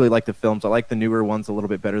 I really like the films. I like the newer ones a little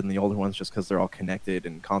bit better than the older ones just because they're all connected,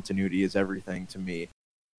 and continuity is everything to me.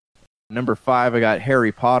 Number 5, I got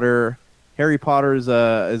Harry Potter. Harry Potter is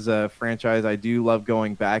a franchise I do love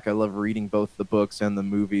going back. I love reading both the books and the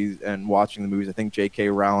movies and watching the movies. I think J.K.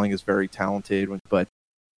 Rowling is very talented, but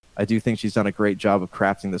I do think she's done a great job of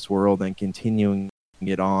crafting this world and continuing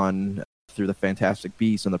it on through the Fantastic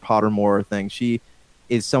Beasts and the Pottermore thing. She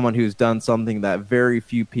is someone who's done something that very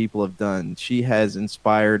few people have done. She has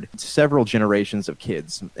inspired several generations of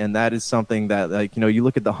kids, and that is something that, like, you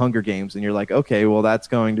look at the Hunger Games and you're like, okay, well, that's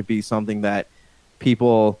going to be something that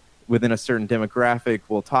people within a certain demographic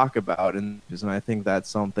will talk about, and I think that's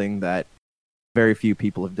something that very few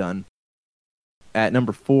people have done. At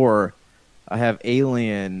number 4, I have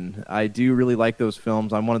Alien. I do really like those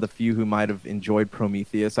films. I'm one of the few who might have enjoyed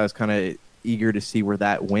Prometheus. I was kind of eager to see where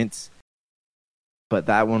that went, but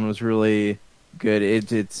that one was really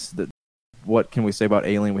good. What can we say about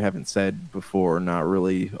Alien we haven't said before? Not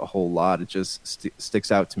really a whole lot. It just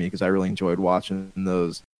sticks out to me because I really enjoyed watching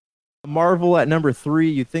those. Marvel at number 3.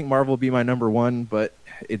 You'd think Marvel would be my number 1, but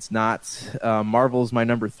it's not. Marvel's my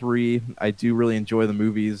number 3. I do really enjoy the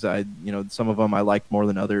movies. Some of them I like more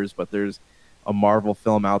than others, but there's a Marvel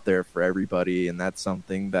film out there for everybody, and that's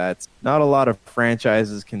something that not a lot of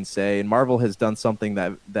franchises can say. And Marvel has done something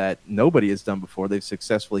that nobody has done before. They've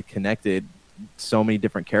successfully connected so many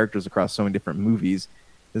different characters across so many different movies.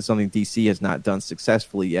 This is something DC has not done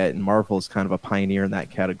successfully yet, and Marvel is kind of a pioneer in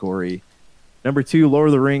that category. Number 2, Lord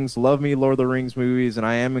of the Rings. Love me Lord of the Rings movies, and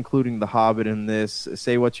I am including The Hobbit in this.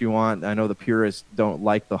 Say what you want. I know the purists don't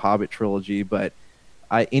like the Hobbit trilogy, but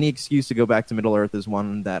Any excuse to go back to Middle Earth is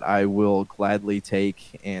one that I will gladly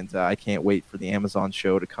take, and I can't wait for the Amazon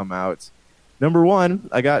show to come out. Number 1,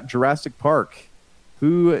 I got Jurassic Park.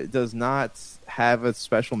 Who does not have a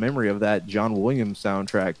special memory of that John Williams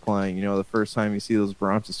soundtrack playing? You know, the first time you see those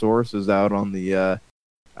Brontosauruses out on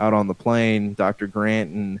the plane, Dr.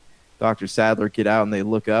 Grant and Dr. Sadler get out and they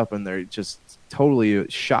look up and they're just totally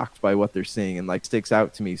shocked by what they're seeing, and like sticks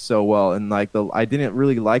out to me so well. And like I didn't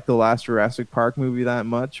really like the last Jurassic Park movie that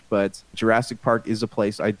much, but Jurassic Park is a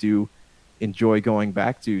place I do enjoy going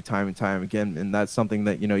back to time and time again, and that's something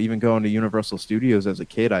that, you know, even going to Universal Studios as a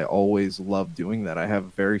kid, I always loved doing that. I have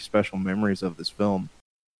very special memories of this film.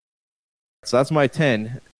 So that's my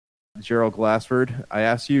 10. Gerald Glassford, I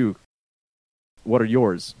ask you, what are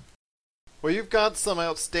yours? Well, you've got some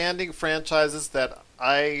outstanding franchises that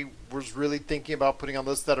I was really thinking about putting on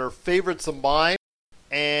this that are favorites of mine,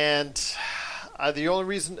 and the only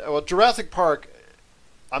reason, well, Jurassic Park,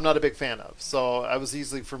 I'm not a big fan of, so I was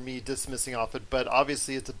easily for me dismissing off it, but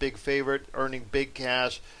obviously it's a big favorite, earning big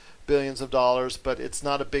cash, billions of dollars, but it's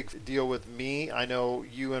not a big deal with me. I know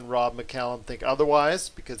you and Rob McCallum think otherwise,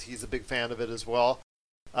 because he's a big fan of it as well.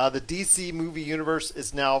 The DC movie universe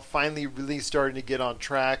is now finally really starting to get on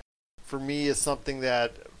track. For me, is something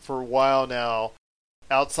that for a while now,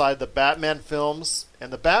 outside the Batman films,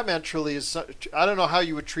 and the Batman trilogy is, I don't know how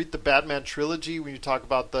you would treat the Batman trilogy when you talk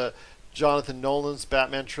about the Jonathan Nolan's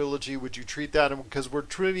Batman trilogy. Would you treat that? Because we're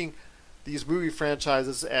treating these movie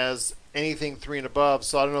franchises as anything 3 and above,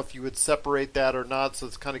 so I don't know if you would separate that or not, so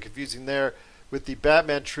it's kind of confusing there. With the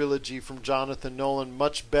Batman trilogy from Jonathan Nolan,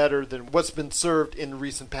 much better than what's been served in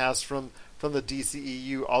recent past from the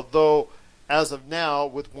DCEU, although as of now,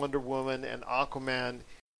 with Wonder Woman and Aquaman,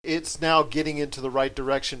 it's now getting into the right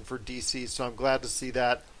direction for DC, so I'm glad to see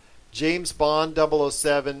that. James Bond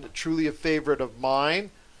 007, truly a favorite of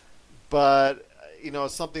mine, but you know,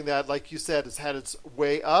 something that, like you said, has had its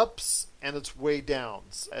way ups and its way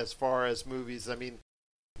downs as far as movies. I mean,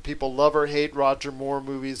 people love or hate Roger Moore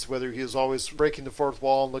movies, whether he was always breaking the fourth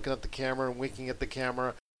wall and looking at the camera and winking at the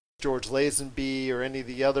camera, George Lazenby, or any of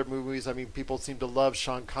the other movies. I mean, people seem to love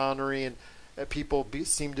Sean Connery, and people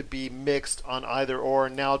seem to be mixed on either or.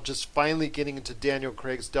 And now just finally getting into Daniel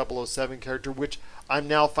Craig's 007 character, which I'm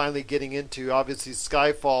now finally getting into. Obviously,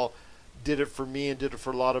 Skyfall did it for me and did it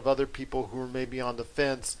for a lot of other people who were maybe on the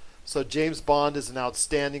fence. So James Bond is an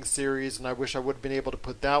outstanding series, and I wish I would have been able to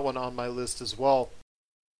put that one on my list as well.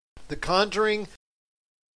 The Conjuring,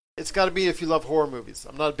 it's got to be if you love horror movies.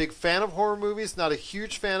 I'm not a big fan of horror movies, not a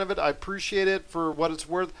huge fan of it. I appreciate it for what it's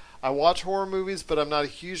worth. I watch horror movies, but I'm not a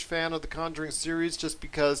huge fan of the Conjuring series just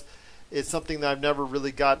because it's something that I've never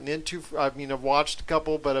really gotten into. I mean, I've watched a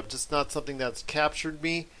couple, but it's just not something that's captured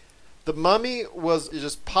me. The Mummy was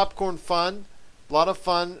just popcorn fun, a lot of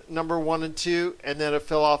fun, number 1 and 2, and then it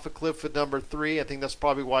fell off a cliff at number 3. I think that's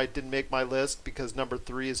probably why it didn't make my list, because number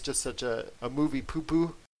 3 is just such a movie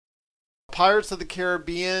poo-poo. Pirates of the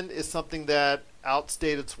Caribbean is something that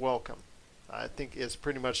outstayed its welcome. I think is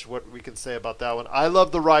pretty much what we can say about that one. I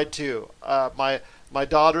love the ride too. My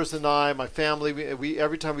daughters and I, my family, we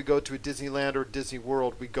every time we go to a Disneyland or Disney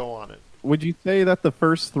World, we go on it. Would you say that the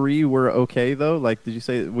first 3 were okay though? Like, would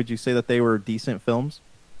you say that they were decent films?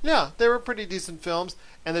 Yeah, they were pretty decent films.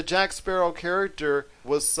 And the Jack Sparrow character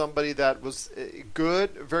was somebody that was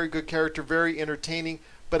good, very good character, very entertaining.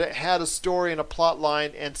 But it had a story and a plot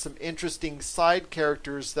line and some interesting side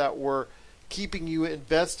characters that were keeping you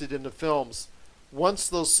invested in the films. Once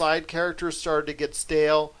those side characters started to get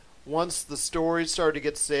stale, once the story started to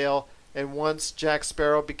get stale, and once Jack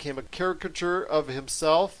Sparrow became a caricature of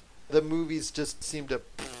himself, the movies just seemed to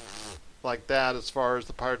like that as far as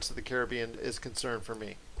the Pirates of the Caribbean is concerned for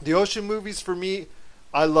me. The ocean movies for me,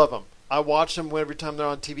 I love them. I watch them every time they're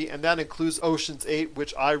on TV, and that includes Ocean's 8,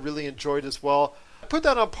 which I really enjoyed as well. I put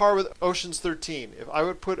that on par with Ocean's 13. If I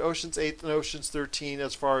would put Ocean's 8 and Ocean's 13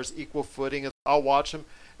 as far as equal footing, I'll watch them,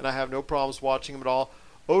 and I have no problems watching them at all.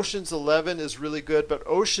 Ocean's 11 is really good, but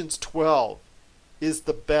Ocean's 12 is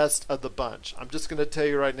the best of the bunch. I'm just going to tell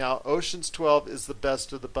you right now, Ocean's 12 is the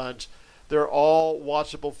best of the bunch. They're all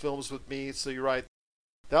watchable films with me, so you're right.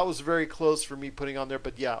 That was very close for me putting on there,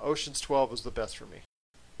 but yeah, Ocean's 12 was the best for me.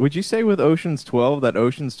 Would you say with Ocean's 12 that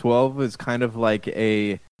Ocean's 12 is kind of like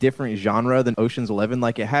a different genre than Ocean's 11?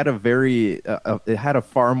 Like it had a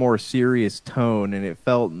far more serious tone, and it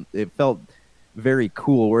felt very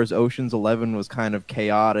cool, whereas Ocean's 11 was kind of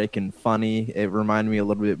chaotic and funny. It reminded me a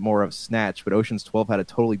little bit more of Snatch, but Ocean's 12 had a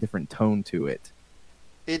totally different tone to it.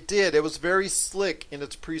 It did. It was very slick in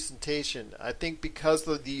its presentation. I think because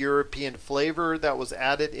of the European flavor that was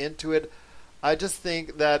added into it, I just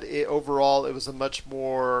think that overall it was a much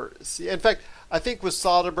more... In fact, I think with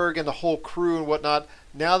Soderbergh and the whole crew and whatnot,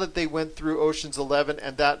 now that they went through Ocean's 11,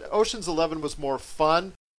 and that Ocean's 11 was more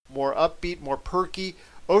fun, more upbeat, more perky.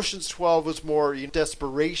 Ocean's 12 was more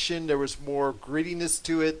desperation. There was more grittiness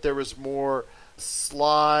to it. There was more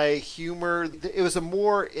sly humor. It was a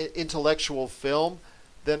more intellectual film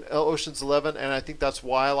than Ocean's 11, and I think that's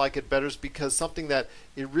why I like it better, is because something that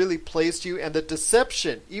it really plays to you. And the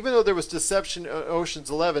deception, even though there was deception in Ocean's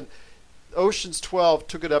 11, Ocean's 12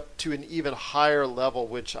 took it up to an even higher level,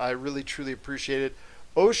 which I really truly appreciated.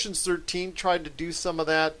 Ocean's 13 tried to do some of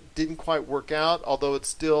that, didn't quite work out, although it's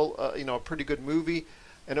still a pretty good movie.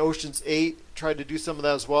 And Ocean's 8 tried to do some of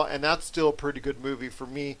that as well, and that's still a pretty good movie for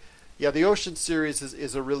me. Yeah, the Ocean series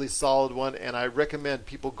is a really solid one, and I recommend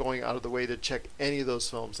people going out of the way to check any of those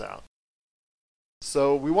films out.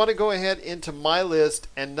 So we want to go ahead into my list,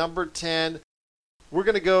 and number 10, we're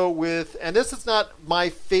going to go with, and this is not my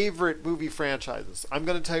favorite movie franchises. I'm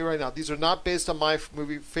going to tell you right now, these are not based on my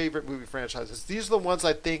favorite movie franchises. These are the ones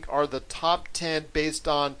I think are the top 10 based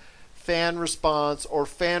on fan response or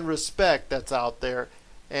fan respect that's out there.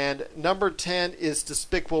 And number 10 is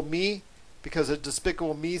Despicable Me, because the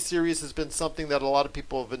Despicable Me series has been something that a lot of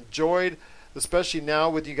people have enjoyed, especially now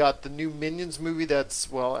when you got the new Minions movie that's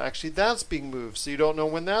being moved, so you don't know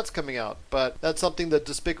when that's coming out. But that's something that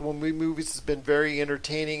Despicable Me movies has been very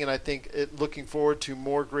entertaining, and I think looking forward to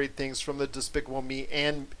more great things from the Despicable Me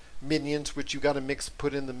and Minions, which you got to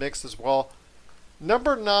put in the mix as well.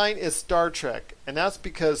 Number 9 is Star Trek, and that's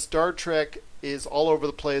because Star Trek is all over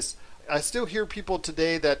the place. I still hear people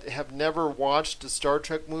today that have never watched a Star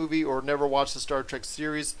Trek movie or never watched a Star Trek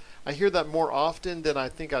series. I hear that more often than I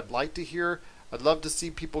think I'd like to hear. I'd love to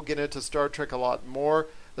see people get into Star Trek a lot more,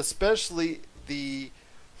 especially the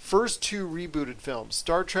first 2 rebooted films,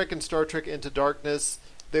 Star Trek and Star Trek Into Darkness.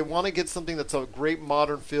 They want to get something that's a great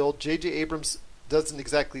modern feel. J.J. Abrams doesn't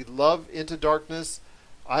exactly love Into Darkness.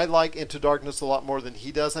 I like Into Darkness a lot more than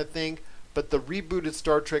he does, I think. But the rebooted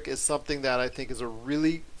Star Trek is something that I think is a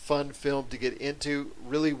really fun film to get into,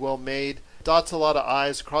 really well made, dots a lot of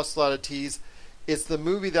I's, crosses a lot of T's. It's the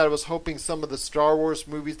movie that I was hoping some of the Star Wars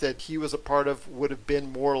movies that he was a part of would have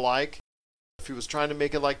been more like. If he was trying to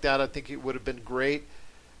make it like that, I think it would have been great,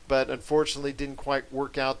 but unfortunately didn't quite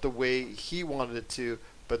work out the way he wanted it to.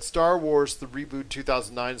 But Star Wars, the reboot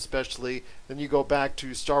 2009 especially, then you go back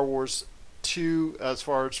to Star Wars 2 as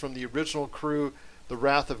far as from the original crew, The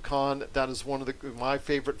Wrath of Khan, that is one of my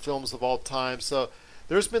favorite films of all time. So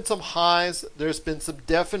there's been some highs, there's been some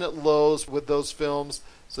definite lows with those films,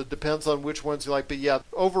 so it depends on which ones you like. But yeah,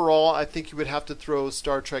 overall, I think you would have to throw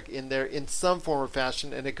Star Trek in there in some form or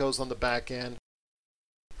fashion, and it goes on the back end.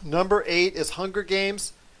 Number 8 is Hunger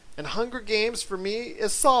Games, and Hunger Games for me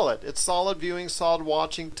is solid. It's solid viewing, solid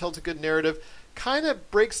watching, tells a good narrative. Kind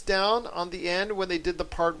of breaks down on the end when they did the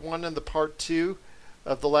part 1 and the part 2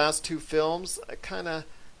 of the last 2 films.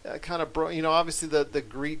 Obviously the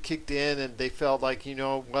greed kicked in, and they felt like,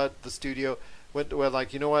 the studio went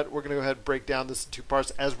like, we're going to go ahead and break down this in 2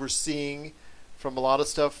 parts, as we're seeing from a lot of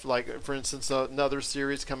stuff, like for instance another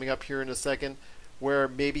series coming up here in a second where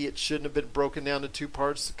maybe it shouldn't have been broken down to 2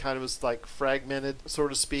 parts. It kind of was like fragmented, so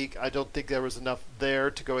to speak. I don't think there was enough there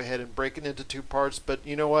to go ahead and break it into 2 parts, but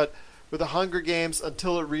you know what, with the Hunger Games,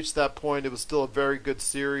 until it reached that point, it was still a very good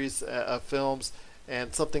series of films,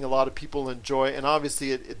 and something a lot of people enjoy. And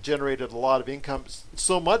obviously it generated a lot of income,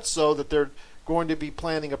 so much so that they're going to be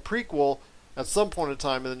planning a prequel at some point in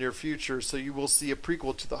time in the near future, so you will see a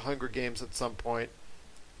prequel to the Hunger Games at some point.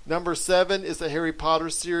 Number 7 is the Harry Potter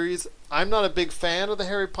series. I'm not a big fan of the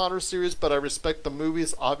Harry Potter series, but I respect the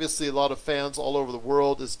movies. Obviously a lot of fans all over the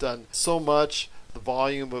world has done so much, the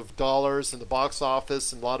volume of dollars in the box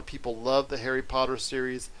office, and a lot of people love the Harry Potter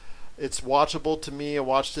series. It's watchable to me. I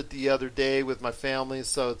watched it the other day with my family,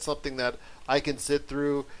 so it's something that I can sit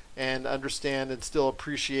through and understand and still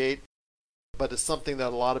appreciate. But it's something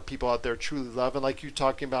that a lot of people out there truly love. And like you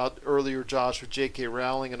talking about earlier, Josh, with J.K.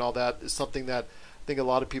 Rowling and all that, is something that I think a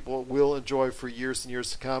lot of people will enjoy for years and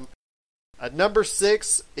years to come. At number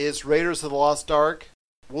 6 is Raiders of the Lost Ark.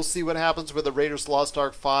 We'll see what happens with the Raiders of the Lost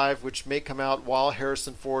Ark 5, which may come out while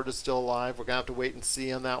Harrison Ford is still alive. We're going to have to wait and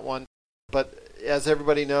see on that one. But as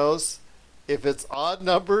everybody knows, if it's odd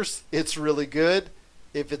numbers, it's really good.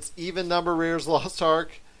 If it's even number Raiders of the Lost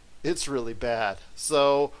Ark, it's really bad.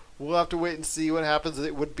 So we'll have to wait and see what happens.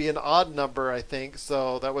 It would be an odd number, I think,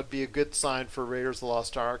 so that would be a good sign for Raiders of the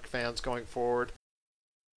Lost Ark fans going forward.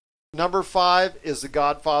 Number 5 is the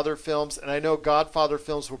Godfather films, and I know Godfather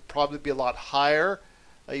films will probably be a lot higher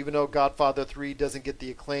Even though Godfather 3 doesn't get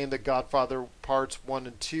the acclaim that Godfather Parts 1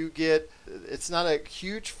 and 2 get. It's not a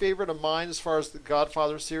huge favorite of mine as far as the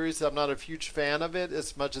Godfather series. I'm not a huge fan of it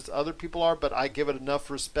as much as other people are, but I give it enough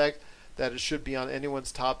respect that it should be on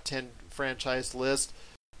anyone's top 10 franchise list.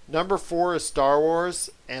 Number 4 is Star Wars,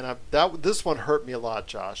 and this one hurt me a lot,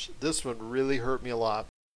 Josh. This one really hurt me a lot.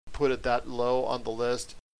 Put it that low on the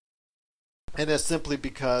list. And that's simply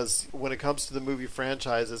because when it comes to the movie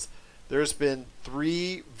franchises, there's been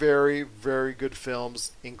 3 very, very good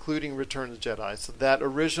films, including Return of the Jedi. So that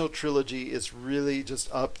original trilogy is really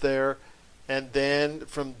just up there. And then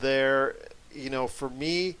from there, for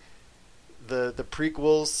me, the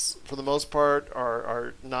prequels, for the most part,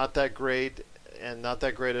 are not that great, and not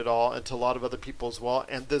that great at all, and to a lot of other people as well.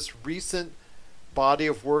 And this recent body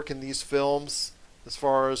of work in these films, as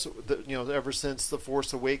far as, ever since The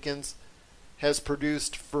Force Awakens, has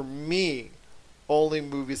produced, for me, only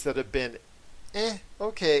movies that have been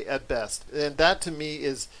okay at best. And that to me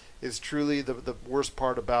is truly the worst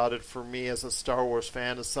part about it for me as a Star Wars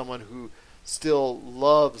fan, as someone who still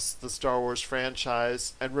loves the Star Wars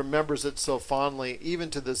franchise and remembers it so fondly. Even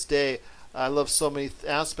to this day, I love so many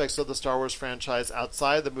aspects of the Star Wars franchise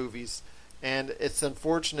outside the movies. And it's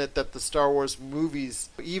unfortunate that the Star Wars movies,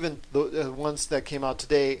 even the ones that came out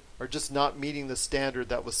today, are just not meeting the standard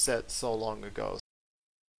that was set so long ago.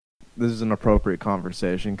 This is an appropriate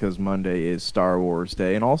conversation because Monday is Star Wars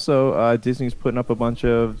Day, and also Disney's putting up a bunch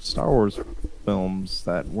of Star Wars films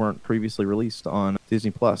that weren't previously released on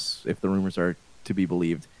Disney Plus, if the rumors are to be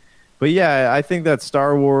believed. But yeah, I think that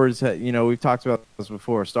Star Wars, we've talked about this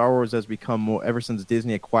before. Star Wars has become more, ever since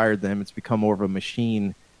Disney acquired them, it's become more of a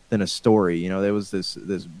machine than a story. There was this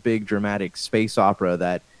big dramatic space opera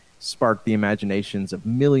that sparked the imaginations of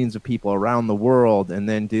millions of people around the world, and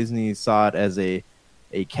then Disney saw it as a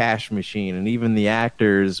cash machine, and even the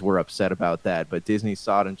actors were upset about that. But Disney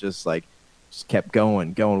saw it and just kept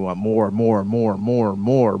going, want more,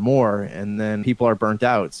 and then people are burnt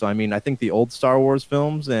out. So I think the old Star Wars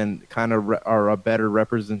films and kind of are a better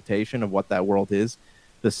representation of what that world is.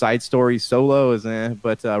 The side story Solo is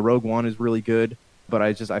but Rogue One is really good. But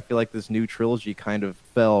I feel like this new trilogy kind of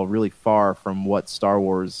fell really far from what Star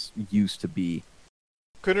Wars used to be.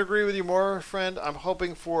 Couldn't agree with you more, friend. I'm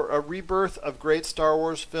hoping for a rebirth of great Star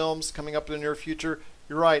Wars films coming up in the near future.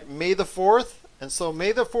 You're right, May the 4th, and so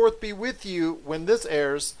May the 4th be with you when this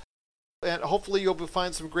airs. And hopefully you'll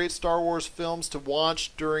find some great Star Wars films to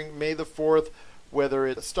watch during May the 4th, whether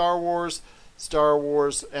it's Star Wars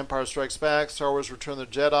Empire Strikes Back, Star Wars Return of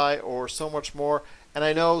the Jedi, or so much more. And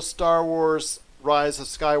I know Star Wars Rise of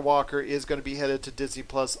Skywalker is going to be headed to Disney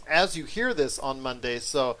Plus as you hear this on Monday.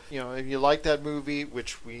 So, if you like that movie,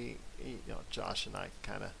 which we, Josh and I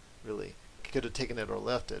kind of really could have taken it or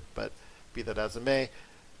left it, but be that as it may,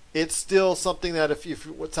 it's still something that if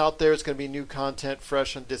what's out there, it's going to be new content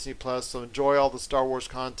fresh on Disney Plus. So enjoy all the Star Wars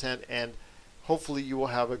content, and hopefully you will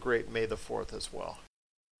have a great May the 4th as well.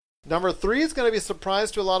 Number 3 is going to be a surprise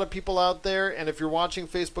to a lot of people out there, and if you're watching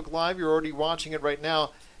Facebook Live, you're already watching it right now.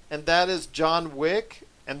 And that is John Wick.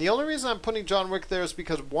 And the only reason I'm putting John Wick there is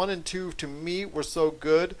because 1 and 2 to me were so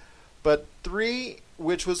good. But 3,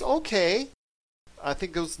 which was okay, I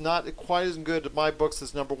think it was not quite as good in my books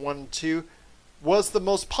as number 1 and 2, was the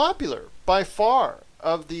most popular by far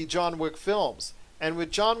of the John Wick films. And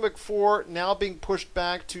with John Wick 4 now being pushed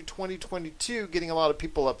back to 2022, getting a lot of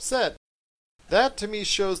people upset, that to me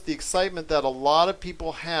shows the excitement that a lot of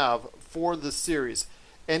people have for the series.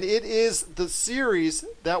 And it is the series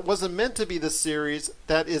that wasn't meant to be the series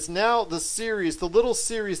that is now the series, the little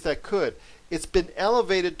series that could. It's been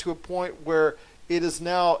elevated to a point where it is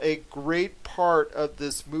now a great part of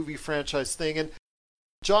this movie franchise thing. And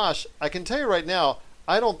Josh, I can tell you right now,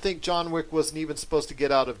 I don't think John Wick wasn't even supposed to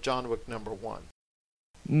get out of John Wick number 1.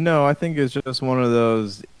 No, I think it's just one of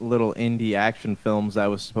those little indie action films that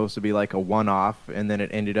was supposed to be like a one-off, and then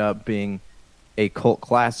it ended up being a cult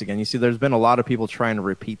classic. And you see, there's been a lot of people trying to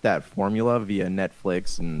repeat that formula via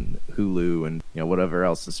Netflix and Hulu and whatever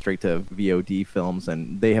else, the straight to VOD films,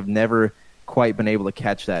 and they have never quite been able to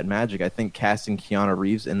catch that magic. I think casting Keanu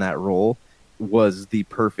Reeves in that role was the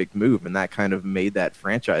perfect move, and that kind of made that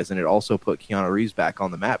franchise, and it also put Keanu Reeves back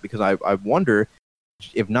on the map, because I wonder,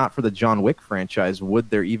 if not for the John Wick franchise, would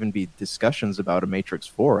there even be discussions about a Matrix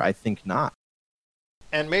 4? I think not.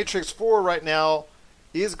 And Matrix 4 right now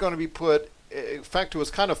is going to be put. In fact, it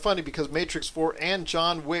was kind of funny because Matrix 4 and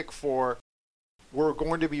John Wick 4 were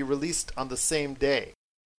going to be released on the same day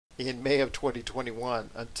in May of 2021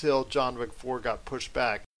 until John Wick 4 got pushed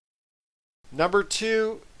back. Number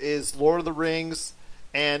 2 is Lord of the Rings.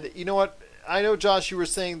 And you know what? I know, Josh, you were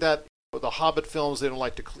saying that The Hobbit films they don't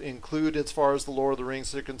like to include as far as the Lord of the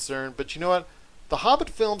Rings are concerned. But you know what? The Hobbit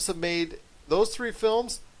films have made, those 3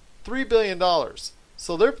 films, $3 billion.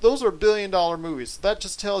 So those are billion-dollar movies. So that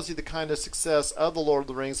just tells you the kind of success of the Lord of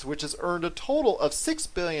the Rings, which has earned a total of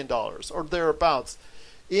 $6 billion or thereabouts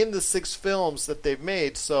in the 6 films that they've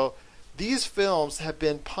made. So these films have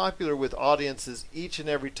been popular with audiences each and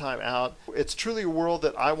every time out. It's truly a world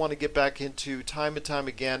that I want to get back into time and time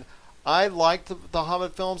again. I like the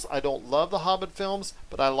Hobbit films. I don't love the Hobbit films,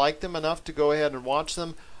 but I like them enough to go ahead and watch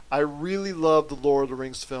them. I really love the Lord of the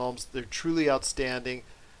Rings films. They're truly outstanding,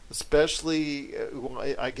 especially,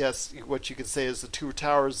 I guess what you could say is The Two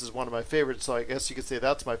Towers is one of my favorites, so I guess you could say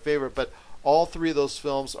that's my favorite. But all 3 of those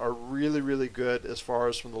films are really, really good as far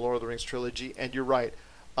as from the Lord of the Rings trilogy. And you're right,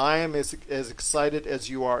 I am as excited as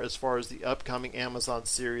you are as far as the upcoming Amazon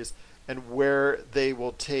series and where they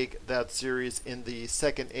will take that series in the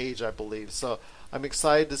second age, I believe. So I'm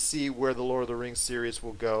excited to see where the Lord of the Rings series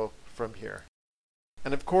will go from here.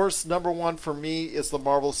 And of course, number 1 for me is the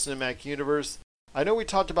Marvel Cinematic Universe. I know we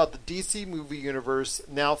talked about the DC movie universe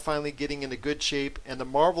now finally getting into good shape, and the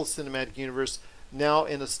Marvel Cinematic Universe now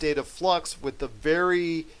in a state of flux with the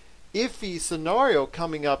very iffy scenario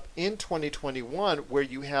coming up in 2021 where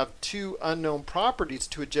you have 2 unknown properties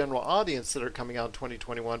to a general audience that are coming out in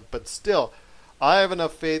 2021. But still, I have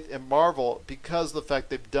enough faith in Marvel because of the fact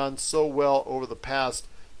they've done so well over the past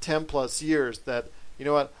 10 plus years that, you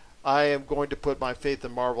know what, I am going to put my faith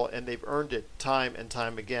in Marvel, and they've earned it time and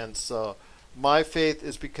time again. So my faith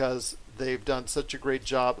is because they've done such a great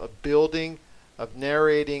job of building, of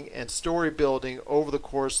narrating, and story building over the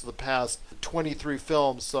course of the past 23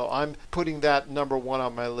 films. So I'm putting that number 1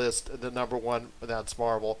 on my list. The number 1, that's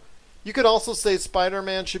Marvel. You could also say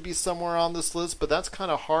Spider-Man should be somewhere on this list, but that's kind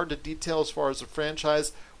of hard to detail as far as the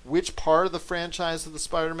franchise. Which part of the franchise of the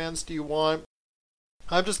Spider-Mans do you want?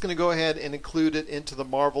 I'm just going to go ahead and include it into the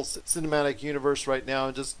Marvel Cinematic Universe right now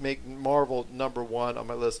and just make Marvel number 1 on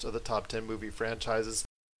my list of the top 10 movie franchises.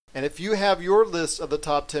 And if you have your list of the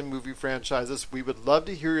top 10 movie franchises, we would love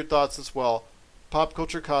to hear your thoughts as well.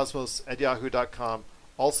 PopCultureCosmos@yahoo.com.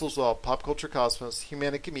 Also as well, Pop Culture Cosmos,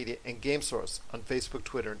 Humanica Media, and GameSource on Facebook,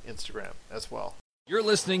 Twitter, and Instagram as well. You're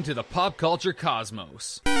listening to the Pop Culture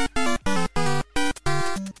Cosmos.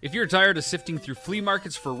 If you're tired of sifting through flea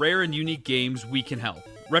markets for rare and unique games, we can help.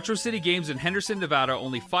 Retro City Games in Henderson, Nevada,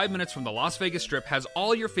 only 5 minutes from the Las Vegas Strip, has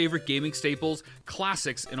all your favorite gaming staples,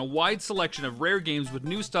 classics, and a wide selection of rare games with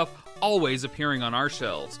new stuff always appearing on our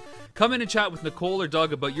shelves. Come in and chat with Nicole or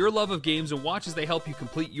Doug about your love of games and watch as they help you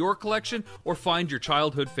complete your collection or find your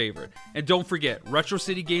childhood favorite. And don't forget, Retro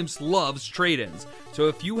City Games loves trade-ins. So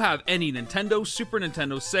if you have any Nintendo, Super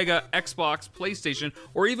Nintendo, Sega, Xbox, PlayStation,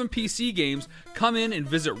 or even PC games, come in and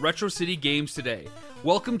visit Retro City Games today.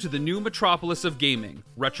 Welcome to the new metropolis of gaming,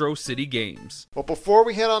 Retro City Games. Well, before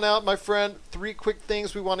we head on out, my friend, 3 quick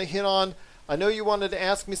things we want to hit on. I know you wanted to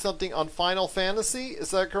ask me something on Final Fantasy.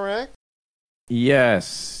 Is that correct?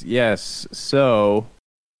 Yes. So,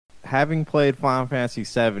 having played Final Fantasy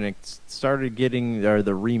VII, it started getting, or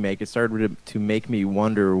the remake, it started to make me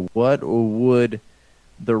wonder what would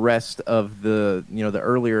the rest of the, the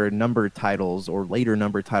earlier numbered titles or later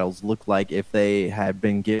numbered titles look like if they had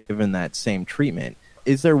been given that same treatment.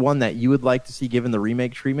 Is there one that you would like to see given the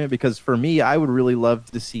remake treatment? Because for me, I would really love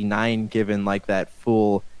to see 9 given like that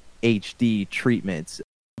full HD treatment.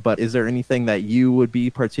 But is there anything that you would be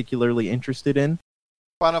particularly interested in?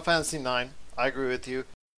 Final Fantasy IX, I agree with you,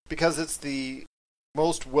 because it's the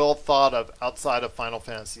most well thought of outside of Final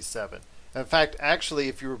Fantasy VII. In fact, actually,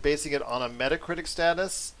 if you were basing it on a Metacritic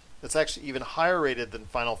status, it's actually even higher rated than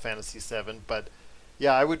Final Fantasy VII. But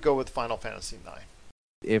yeah, I would go with Final Fantasy IX.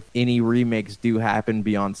 If any remakes do happen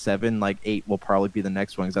beyond 7, like 8 will probably be the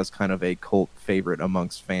next one, because that's kind of a cult favorite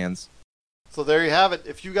amongst fans. So there you have it.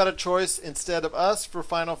 If you got a choice instead of us for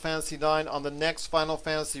Final Fantasy IX on the next Final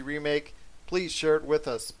Fantasy remake, please share it with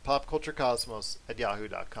us.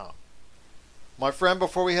 PopCultureCosmos@yahoo.com. My friend,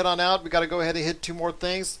 before we head on out, we got to go ahead and hit 2 more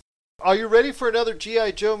things. Are you ready for another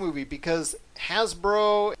G.I. Joe movie? Because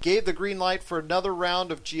Hasbro gave the green light for another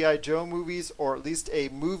round of G.I. Joe movies, or at least a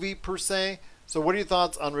movie per se. So what are your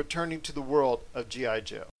thoughts on returning to the world of G.I.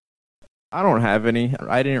 Joe? I don't have any.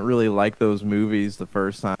 I didn't really like those movies the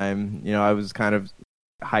first time. I was kind of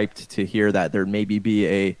hyped to hear that there'd maybe be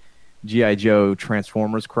a G.I. Joe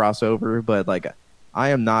Transformers crossover, but I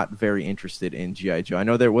am not very interested in G.I. Joe. I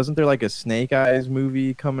know wasn't there like a Snake Eyes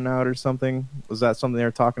movie coming out or something? Was that something they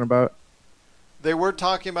were talking about? They were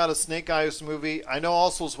talking about a Snake Eyes movie. I know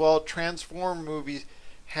also as well, Transform movie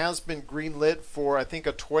has been greenlit for, I think,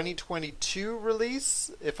 a 2022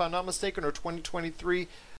 release, if I'm not mistaken, or 2023.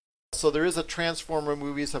 So there is a Transformer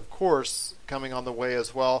movies, of course, coming on the way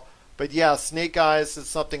as well. But yeah, Snake Eyes is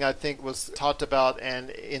something I think was talked about and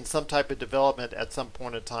in some type of development at some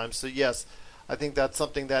point in time. So yes, I think that's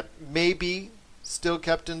something that may be still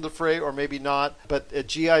kept in the fray or maybe not. But a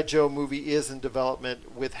G.I. Joe movie is in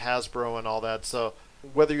development with Hasbro and all that. So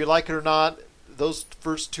whether you like it or not, those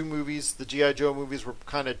first two movies, the G.I. Joe movies, were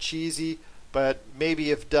kind of cheesy. But maybe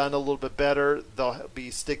if done a little bit better, they'll be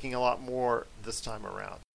sticking a lot more this time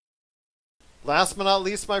around. Last but not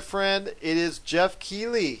least, my friend, it is Jeff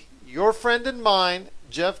Keighley. Your friend and mine,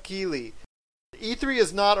 Jeff Keighley. E3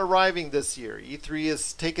 is not arriving this year. E3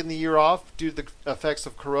 is taking the year off due to the effects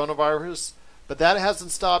of coronavirus, but that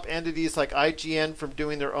hasn't stopped entities like IGN from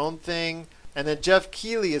doing their own thing. And then Jeff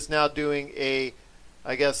Keighley is now doing a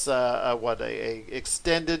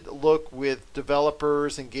extended look with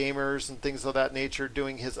developers and gamers and things of that nature,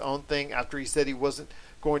 doing his own thing after he said he wasn't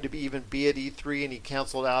going to even be at E3 and he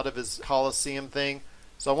canceled out of his Coliseum thing.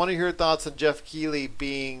 So I want to hear your thoughts on Jeff Keighley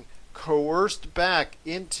being coerced back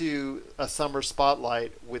into a summer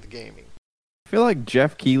spotlight with gaming. I feel like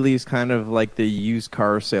Jeff Keighley is kind of like the used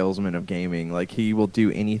car salesman of gaming. Like, he will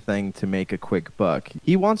do anything to make a quick buck.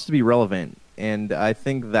 He wants to be relevant, and I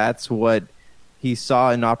think that's what he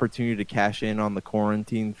saw an opportunity to cash in on the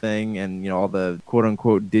quarantine thing and, all the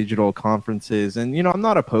quote-unquote digital conferences. And, I'm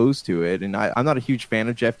not opposed to it, and I'm not a huge fan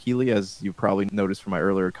of Jeff Keighley, as you probably noticed from my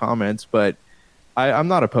earlier comments, but I'm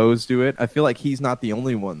not opposed to it. I feel like he's not the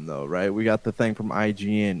only one, though, right? We got the thing from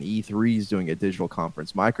IGN. E3's doing a digital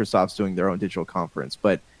conference. Microsoft's doing their own digital conference.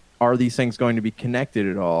 But are these things going to be connected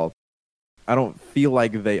at all? I don't feel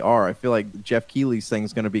like they are. I feel like Jeff Keighley's thing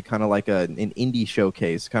is going to be kind of like an indie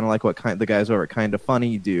showcase, kind of like what the guys over at Kind of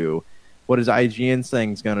Funny do. What is IGN's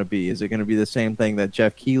thing going to be? Is it going to be the same thing that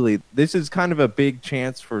Jeff Keighley? This is kind of a big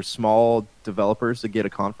chance for small developers to get a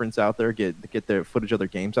conference out there, get their footage of their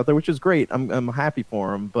games out there, which is great. I'm happy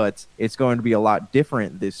for them, but it's going to be a lot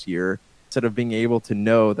different this year. Instead of being able to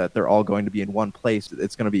know that they're all going to be in one place,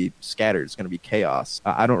 it's going to be scattered. It's going to be chaos.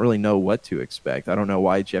 I don't really know what to expect. I don't know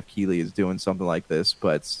why Jeff Keighley is doing something like this,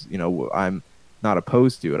 but I'm not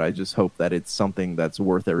opposed to it. I just hope that it's something that's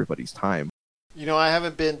worth everybody's time. I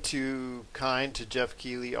haven't been too kind to Jeff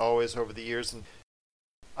Keighley always over the years, and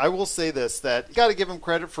I will say this, that you got to give him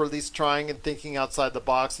credit for at least trying and thinking outside the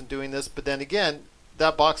box and doing this, but then again,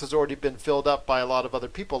 that box has already been filled up by a lot of other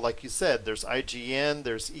people. Like you said, there's IGN,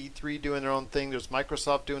 there's E3 doing their own thing, there's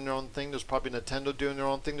Microsoft doing their own thing, there's probably Nintendo doing their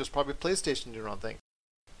own thing, there's probably PlayStation doing their own thing.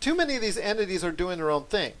 Too many of these entities are doing their own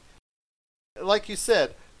thing. Like you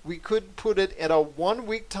said, we could put it in a 1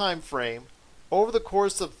 week time frame over the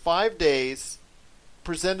course of 5 days,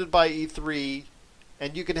 presented by E3,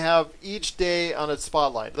 and you can have each day on its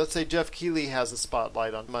spotlight. Let's say Jeff Keighley has a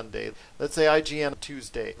spotlight on Monday. Let's say IGN on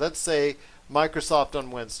Tuesday. Let's say Microsoft on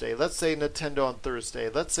Wednesday. Let's say Nintendo on Thursday.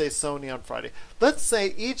 Let's say Sony on Friday. Let's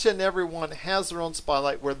say each and every one has their own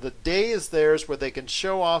spotlight where the day is theirs, where they can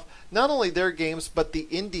show off not only their games, but the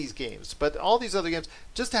indies games, but all these other games.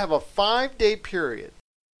 Just to have a 5-day period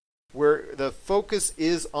where the focus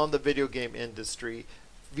is on the video game industry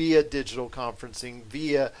via digital conferencing,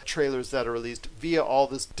 via trailers that are released, via all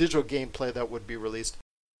this digital gameplay that would be released.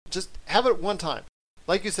 Just have it one time.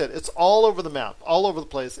 Like you said, it's all over the map, all over the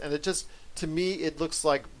place, and it just, to me, it looks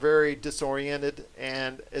like very disoriented,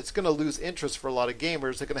 and it's going to lose interest for a lot of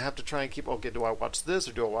gamers. They're going to have to try and keep, okay, do I watch this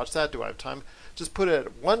or do I watch that? Do I have time? Just put it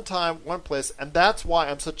at one time, one place, and that's why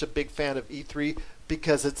I'm such a big fan of E3,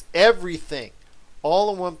 because it's everything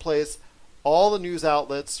all in one place. All the news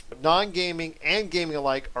outlets, non-gaming and gaming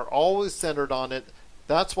alike, are always centered on it.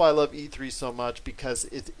 That's why I love E3 so much, because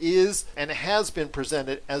it is and has been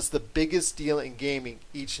presented as the biggest deal in gaming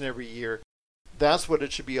each and every year. That's what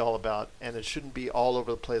it should be all about, and it shouldn't be all over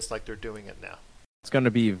the place like they're doing it now. It's going to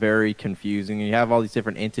be very confusing. You have all these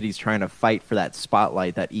different entities trying to fight for that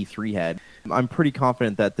spotlight that E3 had. I'm pretty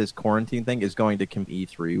confident that this quarantine thing is going to come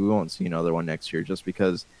E3. We won't see another one next year just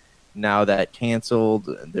because now that canceled,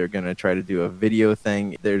 they're going to try to do a video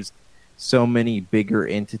thing. There's so many bigger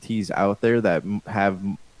entities out there that have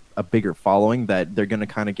a bigger following that they're going to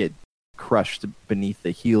kind of get crushed beneath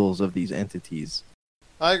the heels of these entities.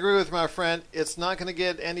 I agree with my friend. It's not going to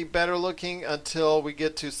get any better looking until we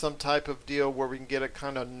get to some type of deal where we can get a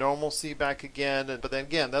kind of normalcy back again. But then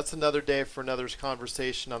again, that's another day for another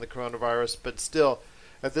conversation on the coronavirus. But still,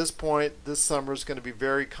 at this point, this summer is going to be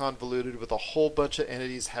very convoluted with a whole bunch of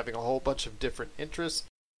entities having a whole bunch of different interests.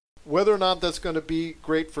 Whether or not that's going to be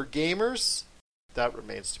great for gamers, that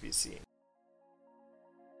remains to be seen.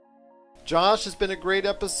 Josh, has been a great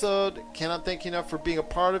episode. Cannot thank you enough for being a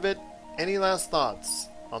part of it. Any last thoughts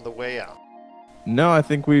on the way out? No, I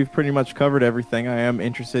think we've pretty much covered everything. I am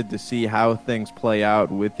interested to see how things play out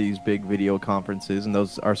with these big video conferences, and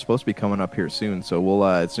those are supposed to be coming up here soon. So we'll,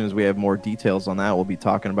 as soon as we have more details on that, we'll be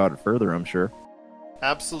talking about it further, I'm sure.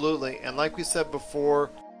 Absolutely. And like we said before,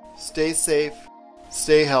 stay safe,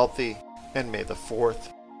 stay healthy, and may the 4th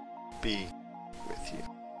be with you.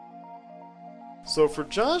 So for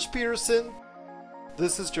Josh Peterson,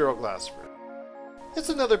 this is Gerald Glassford. It's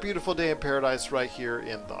another beautiful day in paradise right here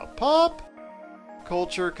in the Pop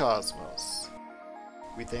Culture Cosmos.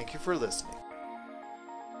 We thank you for listening.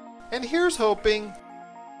 And here's hoping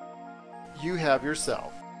you have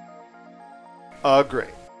yourself a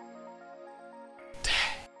great